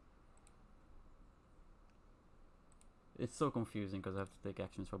then. It's so confusing because I have to take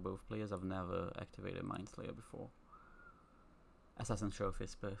actions for both players. I've never activated Mind Slayer before. Assassin's Trophy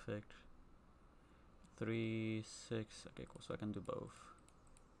is perfect. 3, 6. Okay, cool. So I can do both.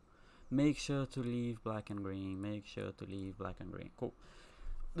 Make sure to leave black and green. Make sure to leave black and green. Cool.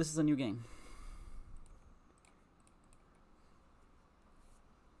 This is a new game.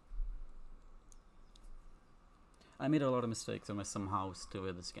 I made a lot of mistakes and I somehow still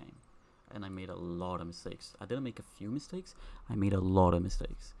win this game. And I made a lot of mistakes. I didn't make a few mistakes. I made a lot of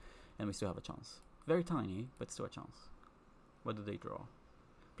mistakes. And we still have a chance. Very tiny, but still a chance. What do they draw?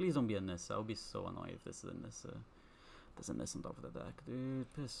 Please don't be a Nissa. I'll be so annoyed if this is a Nissa. There's a Nissa on top of the deck.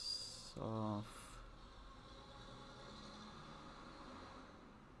 Dude, piss off.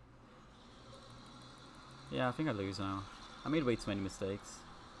 Yeah, I think I lose now. I made way too many mistakes.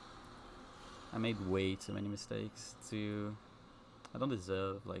 I made way too many mistakes to... I don't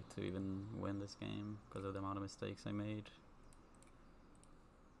deserve like to even win this game because of the amount of mistakes I made.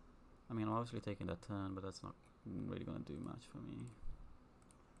 I mean, I'm obviously taking that turn, but that's not really gonna do much for me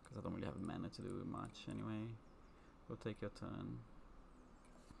because I don't really have mana to do much anyway. We'll take your turn,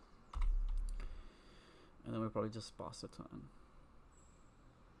 and then we'll probably just pass the turn.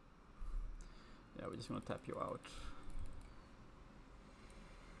 Yeah, we're just gonna tap you out.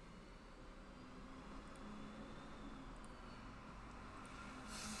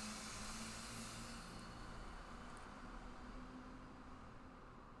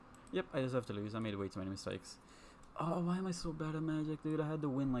 Yep, I deserve to lose. I made way too many mistakes. Oh, why am I so bad at Magic, dude? I had to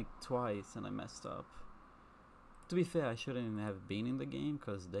win like twice and I messed up. To be fair, I shouldn't have been in the game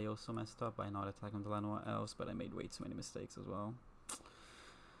because they also messed up by not attacking the anyone else, but I made way too many mistakes as well.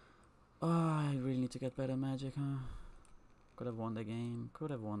 Oh, I really need to get better at Magic, huh? Could have won the game.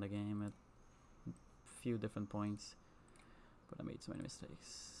 Could have won the game at a few different points, but I made too many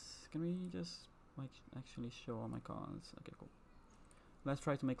mistakes. Can we just like actually show all my cards? Okay, cool. Let's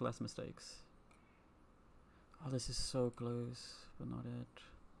try to make less mistakes. Oh, this is so close, but not it.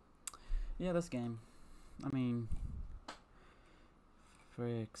 Yeah, this game. I mean,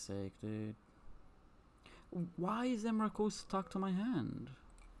 frick's sake, dude. Why is Emrakul stuck to my hand?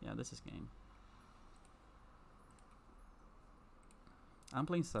 Yeah, this is game. I'm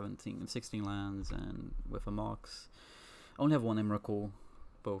playing 16 lands, and with a Mox. I only have one Emrakul,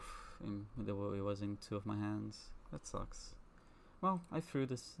 both in the way it was in 2 of my hands. That sucks. Well, I threw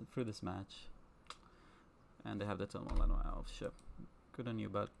this match, and they have the turn 1 land. Wow, sure. Good on you,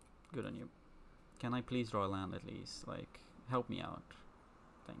 but good on you. Can I please draw a land at least? Like, help me out.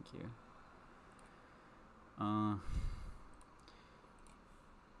 Thank you.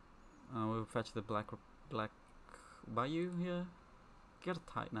 We'll fetch the black Bayou here. Get a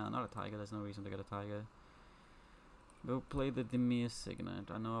tiger. No, not a tiger. There's no reason to get a tiger. We'll play the Dimir Signet.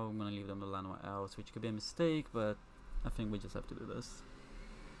 I know I'm gonna leave them the Llanowar Elves, which could be a mistake, but I think we just have to do this.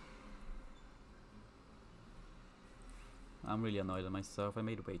 I'm really annoyed at myself. I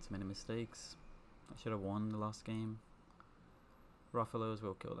made way too many mistakes. I should have won the last game. Ruffalos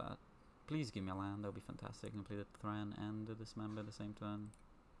will kill that. Please give me a land. That would be fantastic. And play the Thran and the Dismember at the same turn.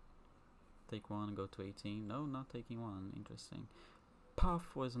 Take 1 and go to 18. No, not taking 1. Interesting.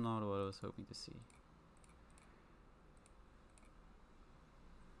 Puff was not what I was hoping to see.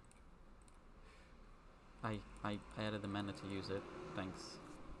 I added the mana to use it. Thanks.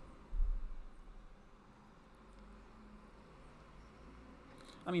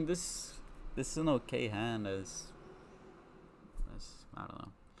 I mean, this is an okay hand as I don't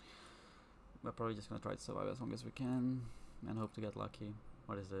know. We're probably just gonna try to survive as long as we can and hope to get lucky.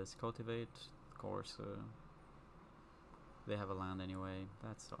 What is this? Cultivate? Of course. They have a land anyway.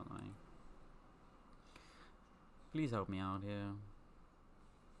 That's so annoying. Please help me out here.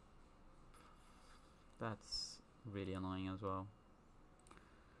 That's really annoying as well.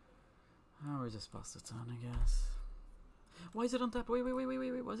 Oh, we're just past the turn, I guess. Why is it on tap? Wait.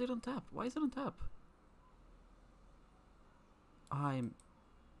 Why is it on tap? Why is it on tap?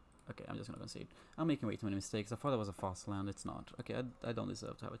 Okay, I'm just gonna concede. I'm making way too many mistakes. I thought that was a fast land. It's not. Okay, I don't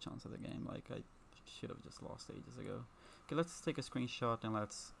deserve to have a chance at the game. Like, I should have just lost ages ago. Okay, let's take a screenshot and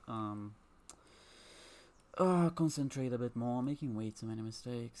let's concentrate a bit more. I'm making way too many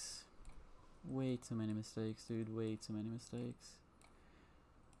mistakes. Way too many mistakes, dude. Way too many mistakes.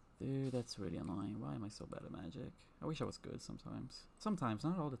 Dude, that's really annoying. Why am I so bad at Magic? I wish I was good sometimes. Sometimes,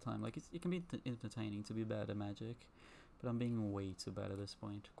 not all the time. Like, it can be entertaining to be bad at Magic. But I'm being way too bad at this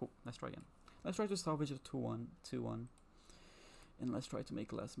point. Cool, let's try again. Let's try to salvage a 2-1. And let's try to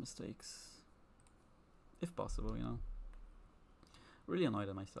make less mistakes. If possible, you know. Really annoyed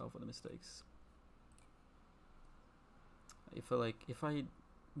at myself with the mistakes. I feel like if I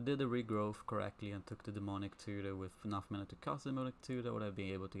did the regrowth correctly and took the Demonic Tutor with enough mana to cast the Demonic Tutor, would I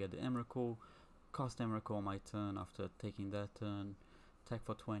be able to get the Emrakul, cast Emrakul on my turn after taking that turn, attack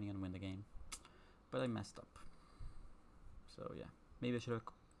for 20 and win the game. But I messed up. So yeah, maybe I should have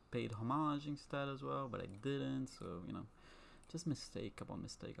paid homage instead as well, but I didn't, so you know, just mistake upon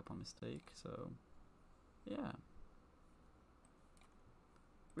mistake upon mistake. So yeah,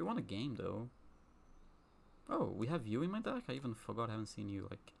 we won a game though. Oh, we have you in my deck? I even forgot I haven't seen you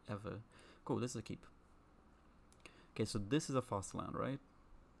like ever. Cool, this is a keep. Okay, so this is a fast land, right?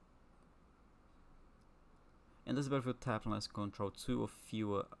 And this battlefield tapped unless control 2 or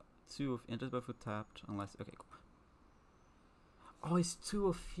fewer. Enters battlefield tapped unless. Okay, cool. Oh, it's 2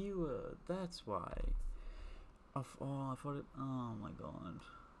 or fewer. That's why. I thought it. Oh my god.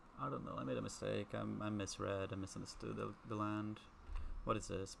 I don't know. I made a mistake. I misread. I misunderstood the land. What is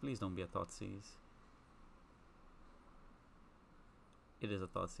this? Please don't be a Thoughtseize. It is a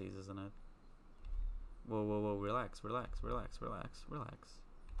Thoughtseize, isn't it? Whoa. Relax.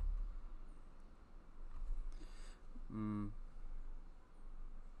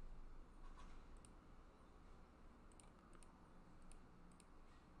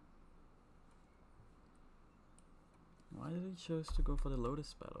 Why did he choose to go for the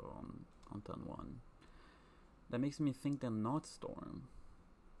Lotus Battle on turn 1? That makes me think they're not Storm.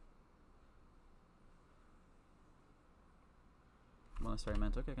 Monastery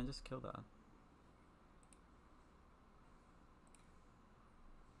Mantle. Okay, I can just kill that.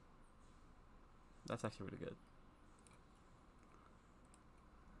 That's actually really good.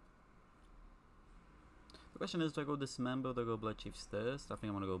 The question is, do I go Dismember or do I go Bloodchief's Thirst? I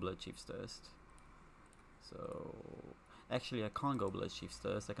think I'm gonna go Bloodchief's Thirst. So actually I can't go Bloodchief's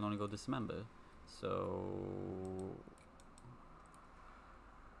Thirst, I can only go Dismember. So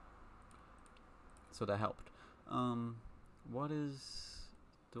that helped. What is...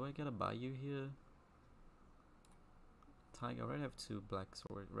 do I get a Bayou here? Tiger, I already have 2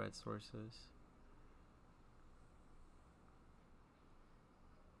 red sources.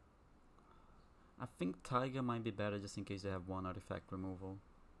 I think Tiger might be better just in case they have one artifact removal.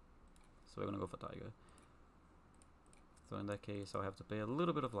 So we're gonna go for Tiger. So in that case, I'll have to pay a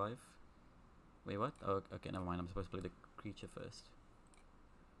little bit of life. Wait, what? Oh, okay, never mind. I'm supposed to play the creature first.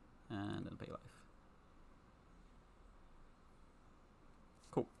 And then pay life.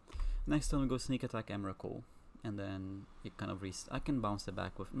 Cool. Next turn we go Sneak Attack Emrakul. And then it kind of I can bounce it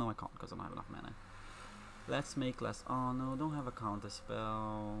back with... No, I can't because I don't have enough mana. Let's make less... Oh no, don't have a counter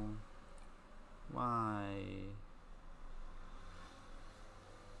spell. Why?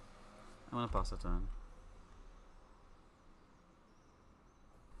 I'm gonna pass a turn.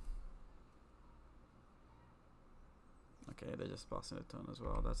 Okay, they're just passing a turn as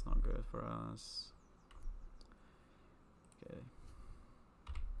well. That's not good for us. Okay.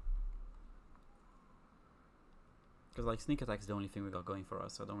 Because like Sneak Attack is the only thing we got going for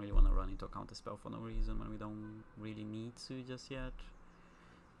us. So I don't really want to run into a counter spell for no reason when we don't really need to just yet.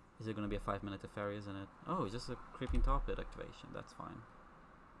 Is it going to be a 5-minute Teferi, isn't it? Oh, it's just a Creeping Tar Pit activation. That's fine.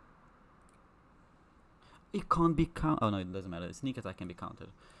 It can't be counted. Oh no, it doesn't matter. Sneak Attack can be counted.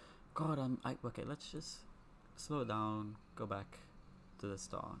 God, okay, let's just slow down. Go back to the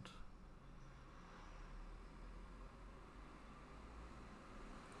start.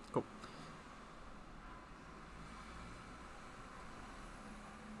 Cool.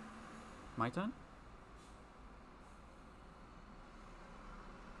 My turn?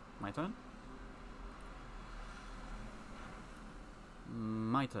 My turn?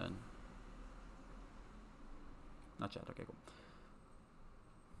 My turn. Not yet, okay, cool.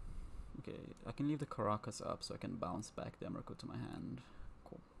 Okay, I can leave the Karakas up so I can bounce back the Emrakul to my hand.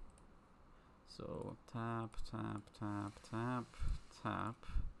 Cool. So, tap, tap, tap, tap, tap.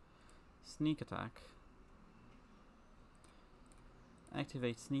 Sneak Attack.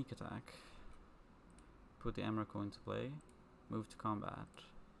 Activate Sneak Attack. Put the Emrakul into play. Move to combat.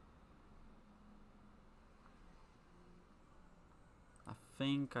 I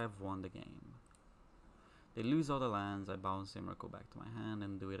think I've won the game. They lose all the lands, I bounce Emrakul back to my hand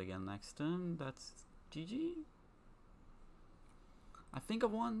and do it again next turn. That's GG? I think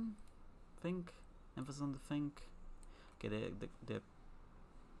I've won. Think. Emphasis on the think. Okay, they're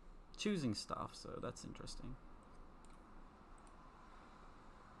choosing stuff, so that's interesting.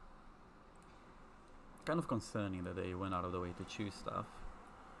 Kind of concerning that they went out of the way to choose stuff.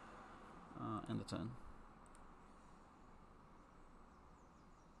 End the turn.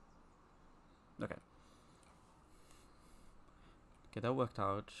 Okay. Okay, that worked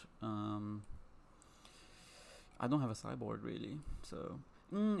out. I don't have a sideboard really, so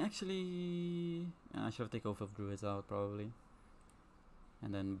actually, I should have taken Oath of Druids out probably,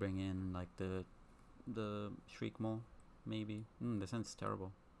 and then bring in like the Shriekmaw, maybe. The hand's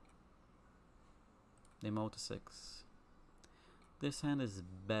terrible. They mow to 6. This hand is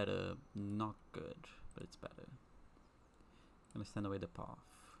better, not good, but it's better. I'm gonna stand away the path.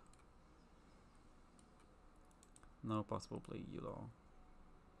 No possible play Yulor.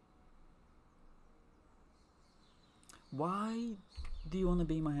 Why do you want to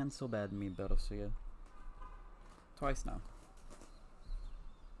be in my hand so bad, me, Battleseer? Twice now.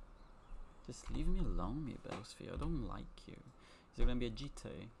 Just leave me alone, me, Battleseer. I don't like you. Is it gonna be a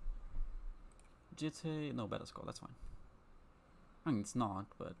GT? GT? No, Battleskull, that's fine. I mean, it's not,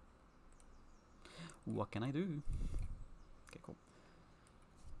 but what can I do? Okay, cool.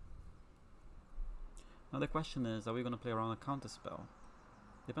 Now the question is, are we gonna play around a counter spell?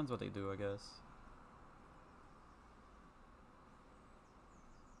 Depends what they do, I guess.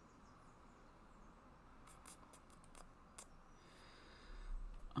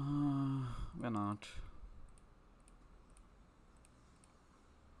 We're not.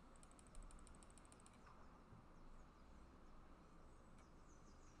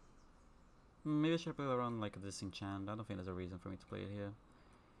 Maybe I should play around like a Disenchant. I don't think there's a reason for me to play it here.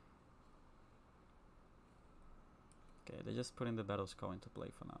 Okay, they're just putting the Battleskull into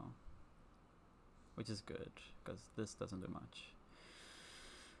play for now. Which is good, because this doesn't do much.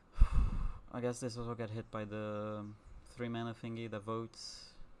 I guess this also got hit by the 3 mana thingy that votes.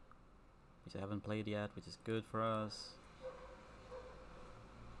 Which I haven't played yet, which is good for us.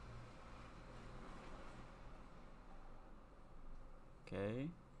 Okay,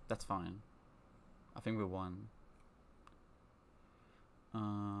 that's fine. I think we won.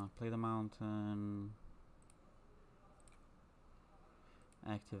 Play the mountain.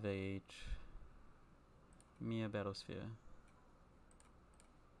 Activate Mia Battlesphere.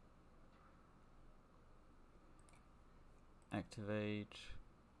 Activate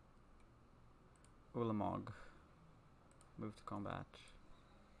Ulamog. Move to combat.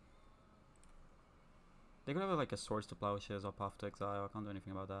 They could have like a Swords to Plowshares or Path to Exile. I can't do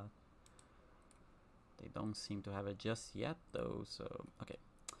anything about that. They don't seem to have it just yet though, so okay.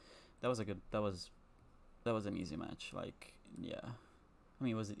 That was an easy match. Like, yeah. I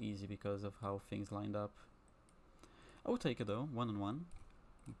mean, was it easy because of how things lined up? I will take it though, 1-on-1.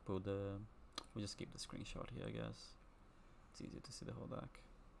 We'll just keep the screenshot here, I guess. It's easier to see the whole deck.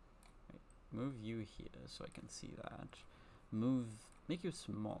 Right. Move you here so I can see that. Make you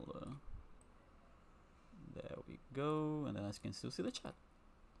smaller. There we go, and then I can still see the chat.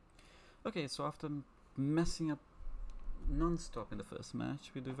 Okay, so after messing up non-stop in the first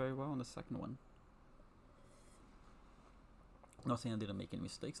match, we do very well on the second one. Not saying I didn't make any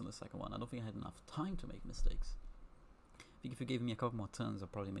mistakes on the second one. I don't think I had enough time to make mistakes. I think if you gave me a couple more turns, I'll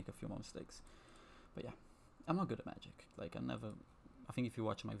probably make a few more mistakes. But yeah, I'm not good at Magic. Like, I think if you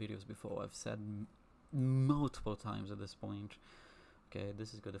watch my videos before, I've said multiple times at this point, okay,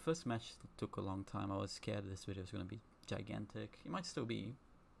 this is good. The first match took a long time. I was scared this video was going to be gigantic. It might still be,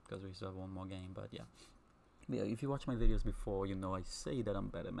 because we still have one more game, but yeah. But yeah, if you watch my videos before, you know I say that I'm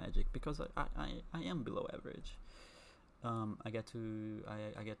better at Magic, because I am below average. I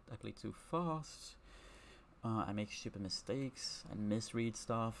play too fast. I make stupid mistakes. I misread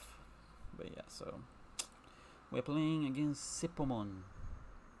stuff. But yeah, so we're playing against Sipomon.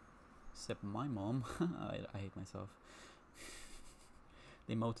 Except my mom. I hate myself.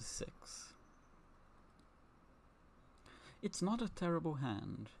 They mow to 6. It's not a terrible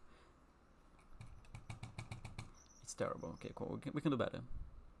hand. It's terrible. Okay, cool. We can do better.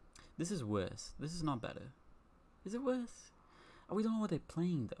 This is worse. This is not better. Is it worse? Oh, we don't know what they're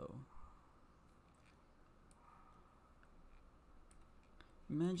playing though.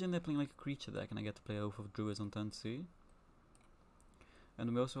 Imagine they're playing like a creature deck and I get to play Oath of Druids on turn 2.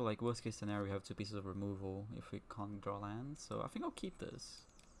 And we also, like, worst case scenario, we have 2 pieces of removal if we can't draw lands. So I think I'll keep this.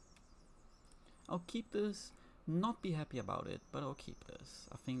 I'll keep this, not be happy about it, but I'll keep this.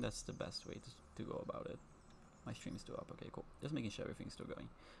 I think that's the best way to go about it. My stream is still up. Okay, cool. Just making sure everything's still going.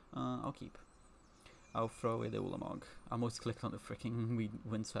 I'll keep. I'll throw away the Ulamog. I almost clicked on the freaking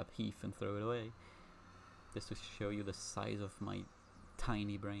Windswept Heath and throw it away. Just to show you the size of my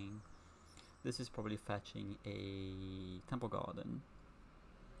tiny brain. This is probably fetching a Temple Garden.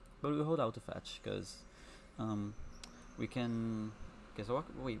 But we'll hold out to fetch, because we can... Okay, so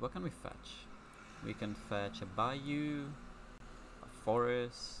what can we fetch? We can fetch a Bayou, a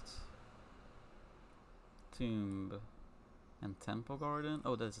Forest, Tomb, and Temple Garden.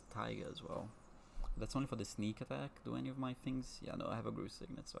 Oh, there's a Tiger as well. That's only for the sneak attack. Do any of my things? Yeah, no, I have a Groove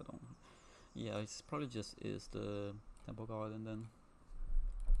Signet, so I don't... Yeah, it's probably just is the Temple Garden then.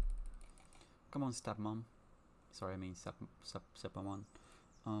 Come on, Stepmom. Sorry, I mean Stepmom.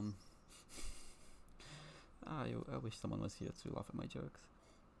 I wish someone was here to laugh at my jokes.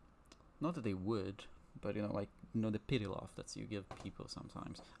 Not that they would, but you know, like, you know, the pity laugh that you give people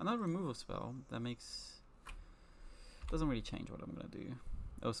sometimes. Another removal spell that doesn't really change what I'm gonna do.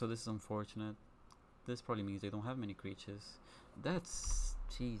 Oh, so this is unfortunate. This probably means they don't have many creatures. That's...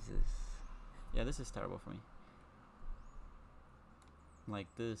 Jesus. Yeah, this is terrible for me. Like,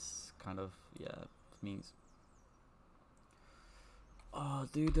 this kind of, yeah, means... Oh,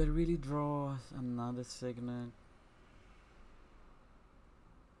 dude, that really draws another Signet.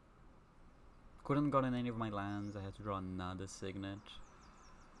 Couldn't gotten any of my lands, I had to draw another Signet.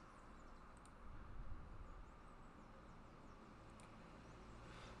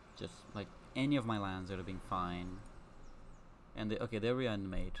 Just, like, any of my lands would have been fine. And okay, they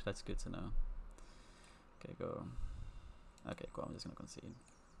reanimate, that's good to know. Okay, go. Okay, cool, I'm just gonna concede.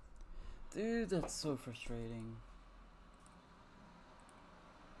 Dude, that's so frustrating.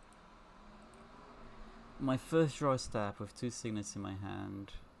 My first draw step with 2 Signets in my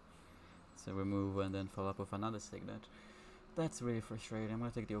hand. So remove and then follow up with another Signet. That's really frustrating. I'm gonna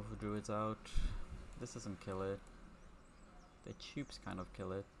take the Oath of Druids out. This doesn't kill it. The tubes kind of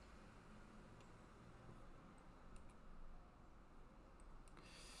kill it.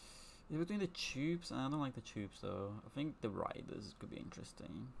 It's between the tubes, I don't like the tubes though. I think the Riders could be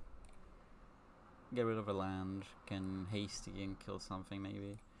interesting. Get rid of a land, can hasty and kill something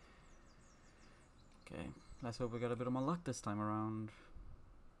maybe. Okay, let's hope we got a bit of more luck this time around.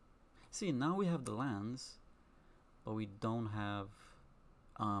 See, now we have the lands, but we don't have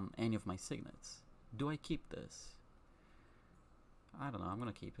any of my Signets. Do I keep this? I don't know, I'm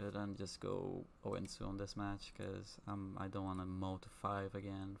gonna keep it and just go 0-2 on this match, because I don't want to mow to 5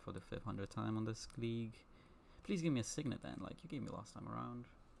 again for the 500th time on this league. Please give me a Signet then, like you gave me last time around.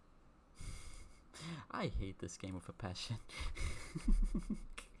 I hate this game with a passion.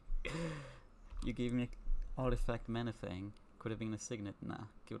 You gave me an artifact mana thing. Could have been a Signet. Nah,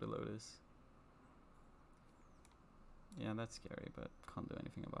 kill the Lotus. Yeah, that's scary, but can't do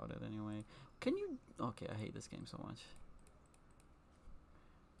anything about it anyway. Can you... Okay, I hate this game so much.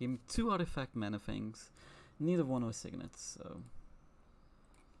 Give me 2 artifact mana things. Neither one was signets, so...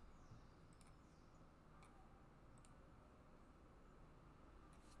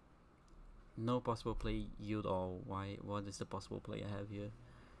 No possible play you at all. Why? What is the possible play I have here?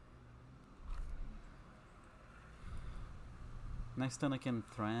 Next turn I can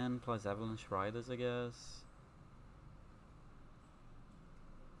Thran plus Avalanche Riders, I guess.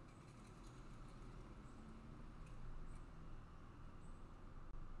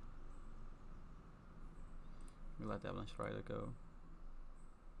 We let the Avalanche Rider go.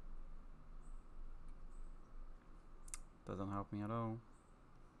 Doesn't help me at all.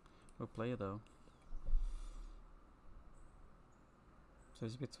 We'll play it though. So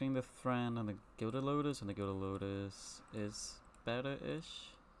it's between the Thran and the Gilded Lotus, and the Gilded Lotus is better-ish.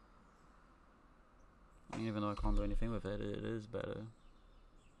 I mean, even though I can't do anything with it, it is better.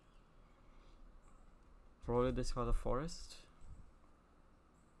 Probably discard a Forest.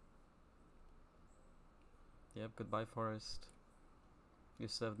 Yep, goodbye Forest. You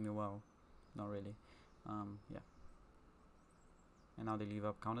served me well. Not really. Yeah. And now they leave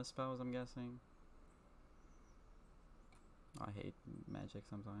up counter spells, I'm guessing. I hate magic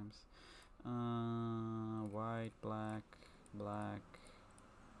sometimes. White, black, black.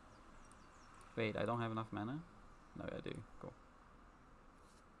 Wait, I don't have enough mana? No, I do. Cool.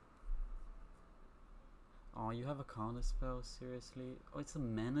 Oh, you have a counter spell? Seriously? Oh, it's a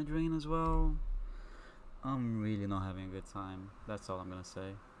mana drain as well? I'm really not having a good time. That's all I'm gonna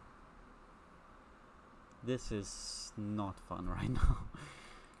say. This is not fun right now.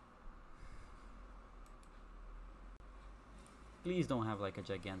 Please don't have like a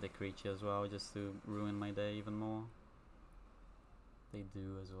gigantic creature as well, just to ruin my day even more. They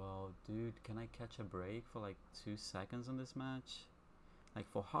do as well. Dude, can I catch a break for like 2 seconds in this match? Like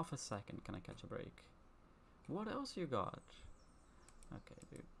for half a second, can I catch a break? What else you got? Okay,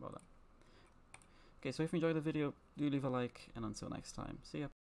 dude, well done. Okay, so if you enjoyed the video, do leave a like, and until next time, see ya.